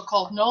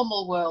so-called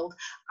normal world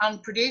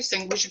and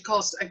producing, which of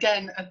course,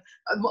 again,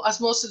 as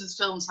most of the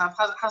films have,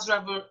 has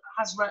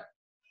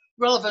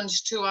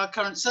relevance to our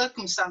current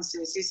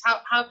circumstances. Is how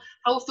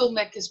are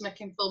filmmakers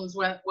making films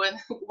when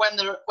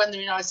they're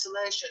in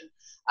isolation,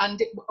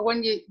 and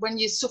when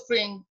you're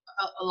suffering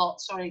a lot,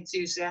 sorry to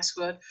use the S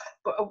word,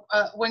 but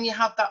when you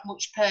have that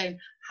much pain,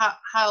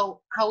 how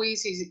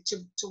easy is it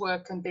to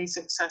work and be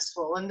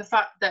successful? And the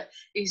fact that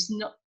he's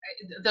not,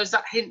 there's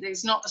that hint that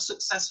he's not as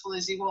successful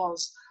as he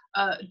was,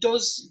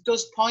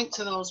 does point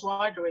to those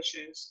wider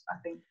issues, I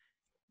think.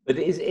 But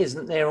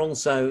isn't there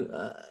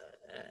also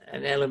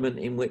an element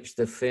in which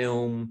the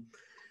film,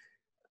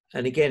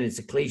 and again, it's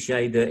a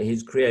cliche that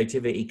his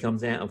creativity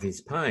comes out of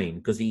his pain,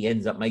 because he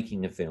ends up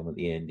making a film at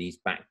the end. He's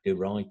back to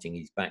writing,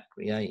 he's back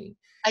creating.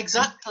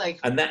 Exactly.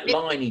 And that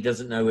line, he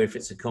doesn't know if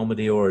it's a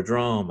comedy or a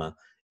drama,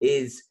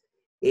 is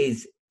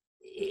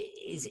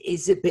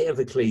a bit of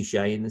a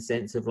cliche in the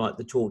sense of like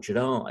the tortured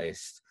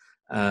artist.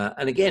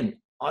 And again,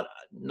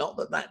 not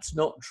that that's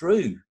not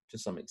true to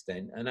some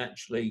extent. And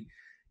actually,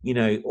 you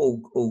know,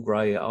 all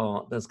great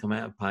art does come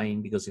out of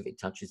pain, because if it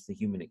touches the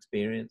human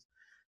experience,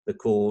 the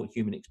core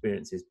human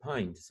experience is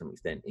pain to some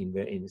extent in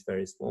its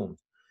various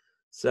forms.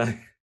 So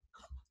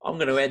I'm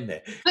going to end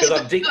there, because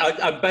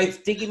I'm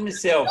both digging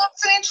myself.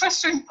 That's an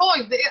interesting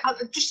point.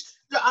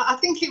 I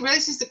think it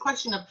raises the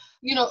question of,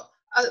 you know,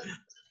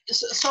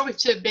 sorry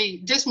to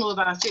be dismal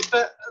about it,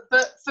 but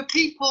for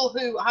people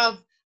who have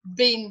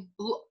been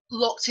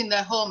locked in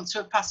their homes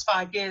for the past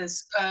 5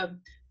 years,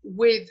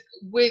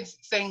 with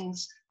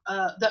things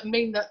that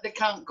mean that they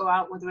can't go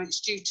out, whether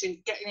it's due to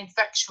getting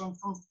infection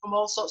from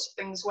all sorts of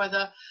things,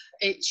 whether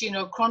it's, you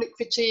know, chronic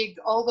fatigue,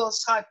 all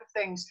those type of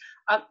things.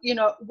 You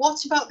know,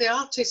 what about the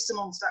artists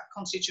amongst that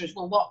constituency?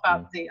 Well, what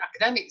about the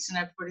academics and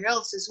everybody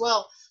else as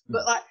well?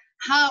 But like,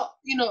 how,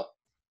 you know,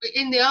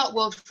 in the art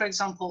world, for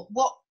example,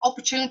 what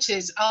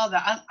opportunities are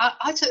there? And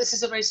I take this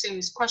as a very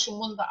serious question,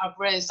 one that I've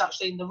raised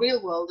actually in the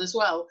real world as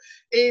well,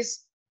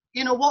 is,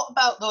 you know, what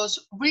about those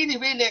really,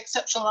 really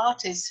exceptional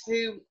artists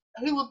who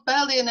were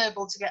barely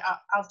enabled to get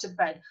out of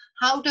bed?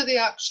 How do they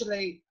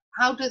actually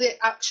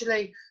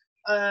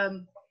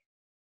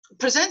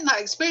present that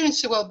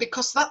experience to the world?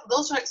 Because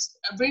those are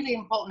really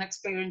important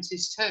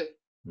experiences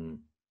too.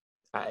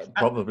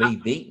 Probably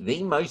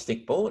the most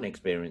important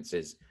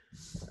experiences.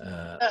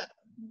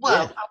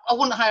 Well, I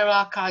wouldn't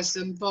hierarchize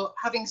them, but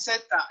having said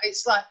that,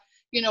 it's like,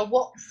 you know,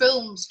 what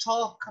films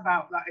talk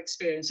about that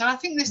experience, and I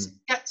think this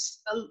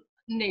gets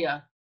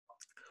near.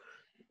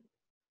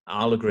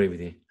 I'll agree with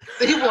you.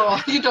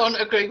 You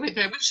don't agree with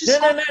me, which is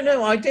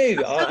no, I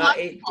do.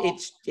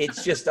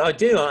 It's just I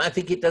do. I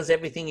think it does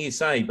everything you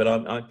say, but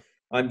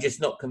I'm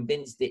just not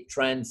convinced it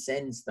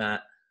transcends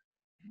that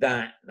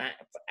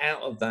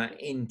out of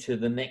that into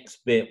the next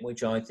bit,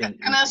 which I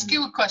think. Can I ask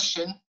you a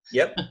question?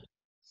 Yep.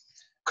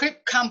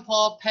 Crip Camp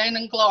or Pain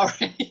and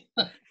Glory?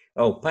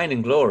 Oh, Pain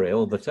and Glory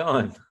all the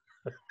time.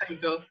 There you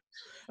go.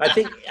 I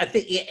think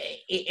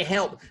it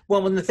helped.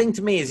 Well, and the thing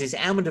to me is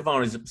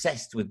Almodovar is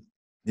obsessed with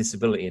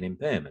disability and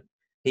impairment.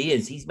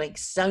 He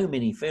makes so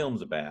many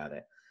films about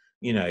it.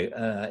 You know,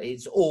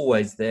 it's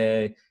always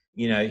there.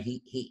 You know,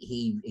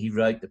 he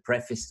wrote the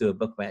preface to a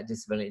book about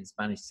disability in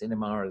Spanish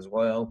cinema as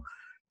well.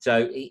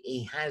 So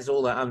he has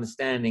all that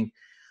understanding.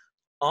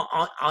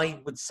 I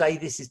would say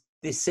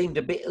this seemed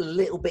a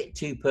little bit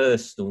too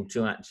personal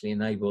to actually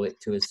enable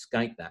it to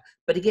escape that.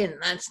 But again,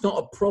 that's not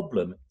a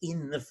problem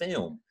in the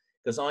film,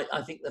 because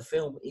I think the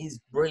film is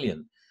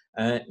brilliant.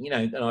 You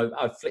know, and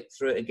I flicked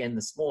through it again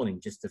this morning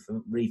just to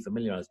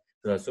re-familiarise,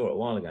 because I saw it a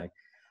while ago,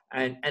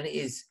 and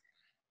it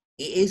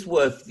is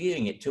worth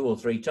viewing it 2 or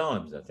 3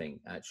 times. I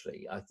think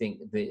actually, I think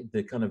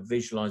the kind of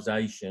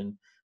visualisation,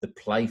 the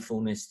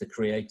playfulness, the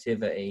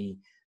creativity,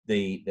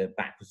 the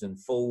backwards and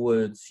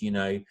forwards, you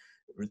know,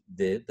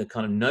 the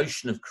kind of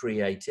notion of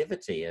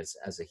creativity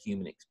as a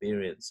human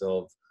experience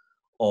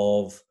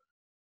of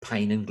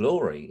pain and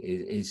glory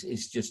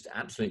is just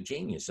absolute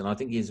genius. And I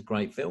think he's a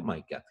great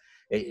filmmaker.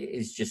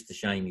 It's just a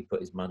shame he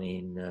put his money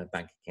in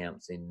bank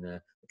accounts in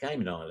the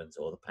Cayman Islands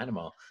or the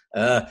Panama,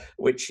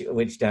 which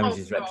damaged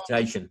his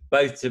reputation,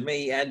 both to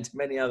me and to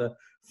many other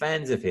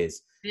fans of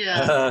his.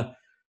 Yeah.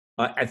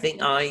 I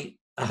think I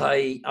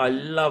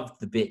loved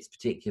the bits,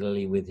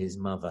 particularly with his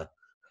mother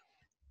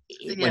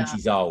when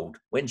she's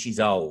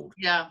old.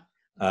 Yeah.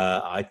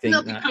 I think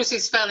Not because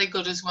it's fairly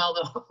good as well,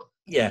 though.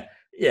 Yeah.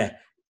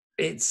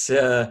 It's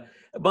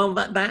well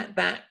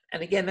that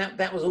and again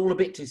that was all a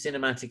bit too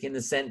cinematic in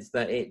the sense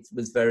that it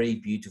was very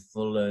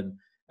beautiful and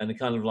a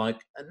kind of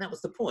like, and that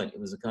was the point. It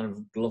was a kind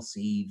of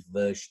glossy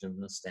version of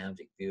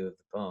nostalgic view of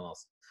the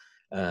past.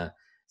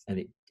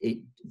 And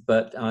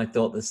but I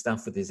thought the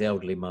stuff with his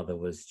elderly mother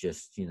was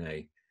just,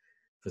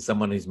 for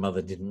someone whose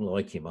mother didn't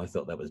like him, I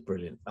thought that was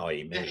brilliant.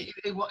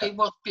 It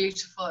was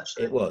beautiful,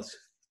 actually. It was.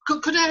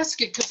 Could I ask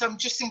you, because I'm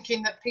just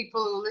thinking that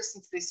people who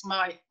listen to this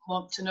might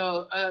want to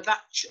know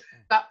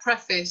that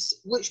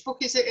preface, which book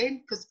is it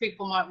in? Because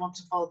people might want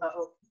to follow that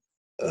up.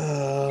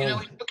 You know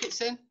which book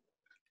it's in?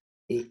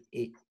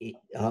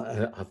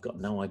 I've got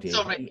no idea.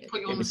 Sorry,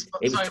 put you on the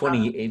spot. It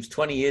was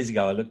 20 years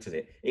ago I looked at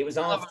it. It was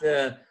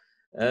after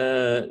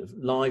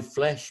Live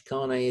Flesh,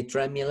 Carne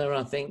Tremula,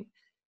 I think.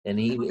 And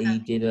he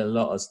did a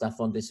lot of stuff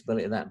on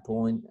disability at that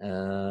point.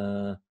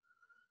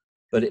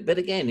 But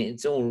again, and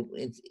he's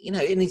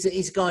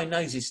a guy who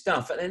knows his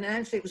stuff. And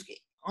actually,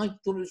 I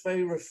thought it was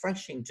very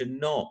refreshing to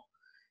not,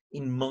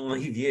 in my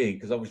view,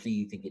 because obviously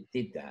you think it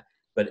did that,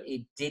 but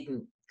it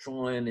didn't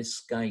try and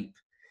escape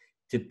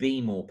to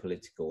be more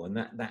political, and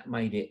that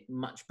made it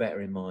much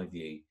better in my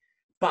view.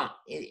 But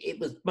it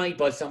was made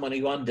by someone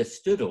who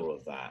understood all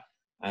of that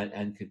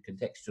and could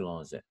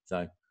contextualise it.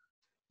 So,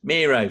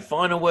 Miro,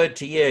 final word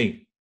to you.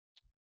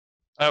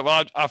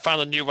 Well, I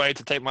found a new way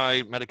to take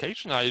my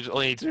medication. All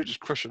I need to do is just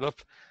crush it up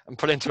and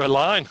put it into a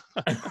line.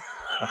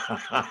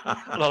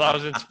 Well, I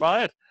was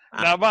inspired.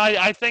 No, but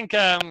I think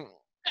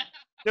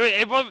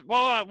it was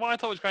what I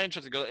thought was quite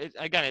interesting.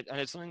 And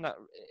it's something that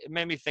it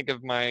made me think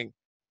of my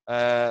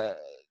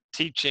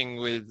teaching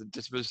with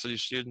disability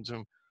studies students,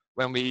 and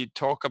when we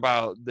talk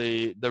about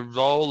the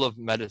role of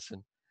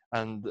medicine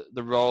and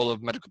the role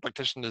of medical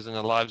practitioners in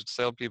the lives of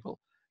disabled people,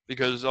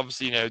 because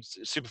obviously,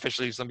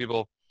 superficially, some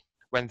people,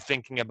 when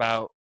thinking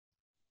about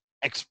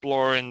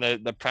exploring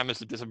the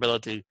premise of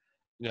disability,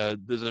 there's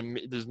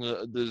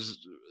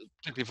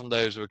particularly from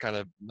those who are kind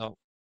of not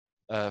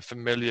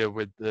familiar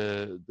with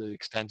the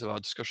extent of our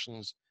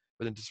discussions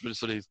within disability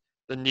studies,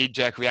 the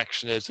knee-jerk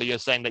reaction is, so you're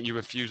saying that you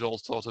refuse all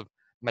sorts of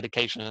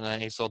medication and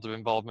any sort of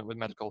involvement with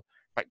medical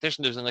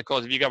practitioners. And of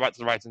course, if you go back to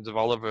the writings of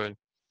Oliver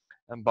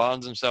and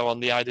Barnes and so on,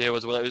 the idea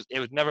was, well, it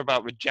was never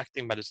about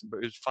rejecting medicine, but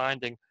it was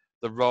finding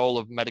the role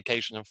of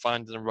medication and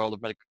finding the role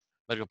of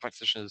medical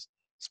practitioners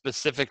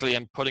specifically,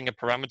 and putting a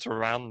parameter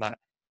around that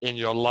in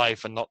your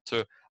life, and not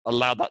to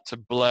allow that to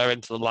blur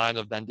into the line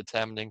of then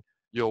determining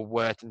your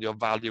worth and your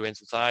value in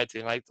society.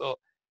 And I thought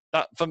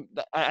that,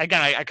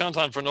 again, I can't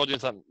stand for an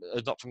audience that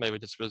is not familiar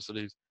with disability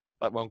studies,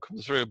 that won't come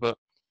through, but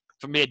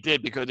for me it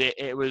did, because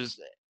it was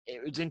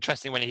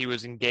interesting when he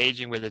was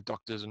engaging with the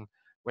doctors and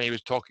when he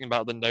was talking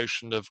about the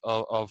notion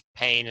of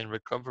pain and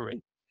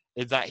recovery,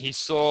 is that he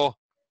saw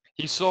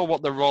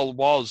what the role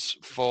was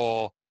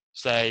for,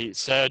 say,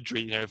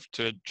 surgery,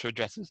 to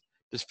address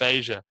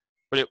dysphagia,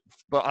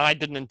 but I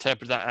didn't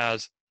interpret that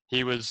as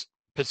he was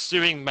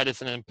pursuing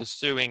medicine and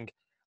pursuing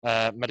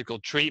medical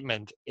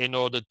treatment in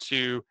order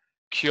to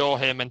cure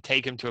him and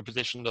take him to a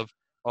position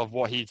of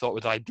what he thought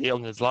was ideal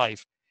in his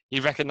life. He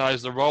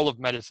recognized the role of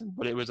medicine,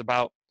 but it was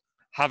about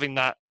having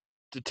that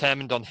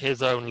determined on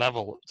his own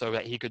level, so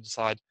that he could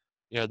decide,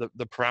 the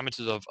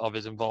parameters of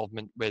his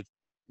involvement with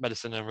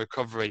medicine and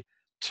recovery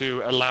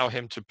to allow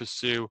him to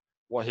pursue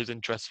what his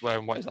interests were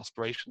and what his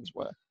aspirations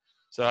were.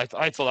 So I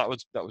thought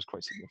that was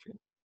quite significant.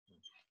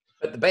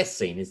 But the best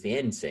scene is the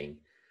end scene,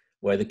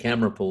 where the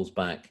camera pulls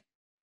back,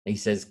 he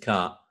says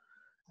cut,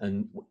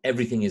 and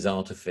everything is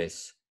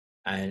artifice,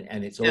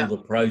 and it's all the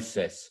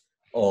process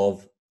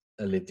of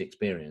a lived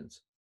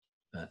experience,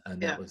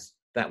 and that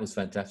was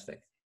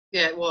fantastic.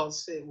 Yeah, it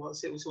was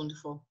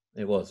wonderful.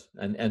 It was,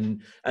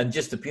 and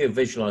just the pure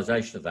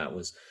visualization of that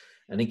was.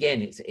 And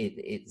again,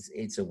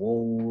 it's a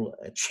wall,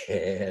 a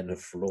chair, and a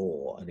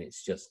floor, and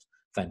it's just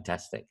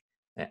fantastic.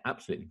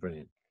 Absolutely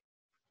brilliant.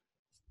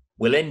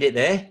 We'll end it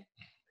there.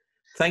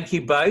 Thank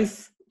you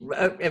both.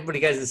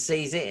 Everybody goes and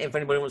sees it. If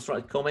anybody wants to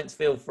write comments,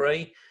 feel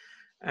free.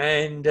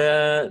 And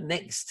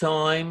next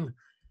time,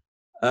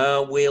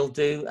 we'll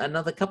do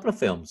another couple of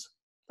films.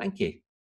 Thank you.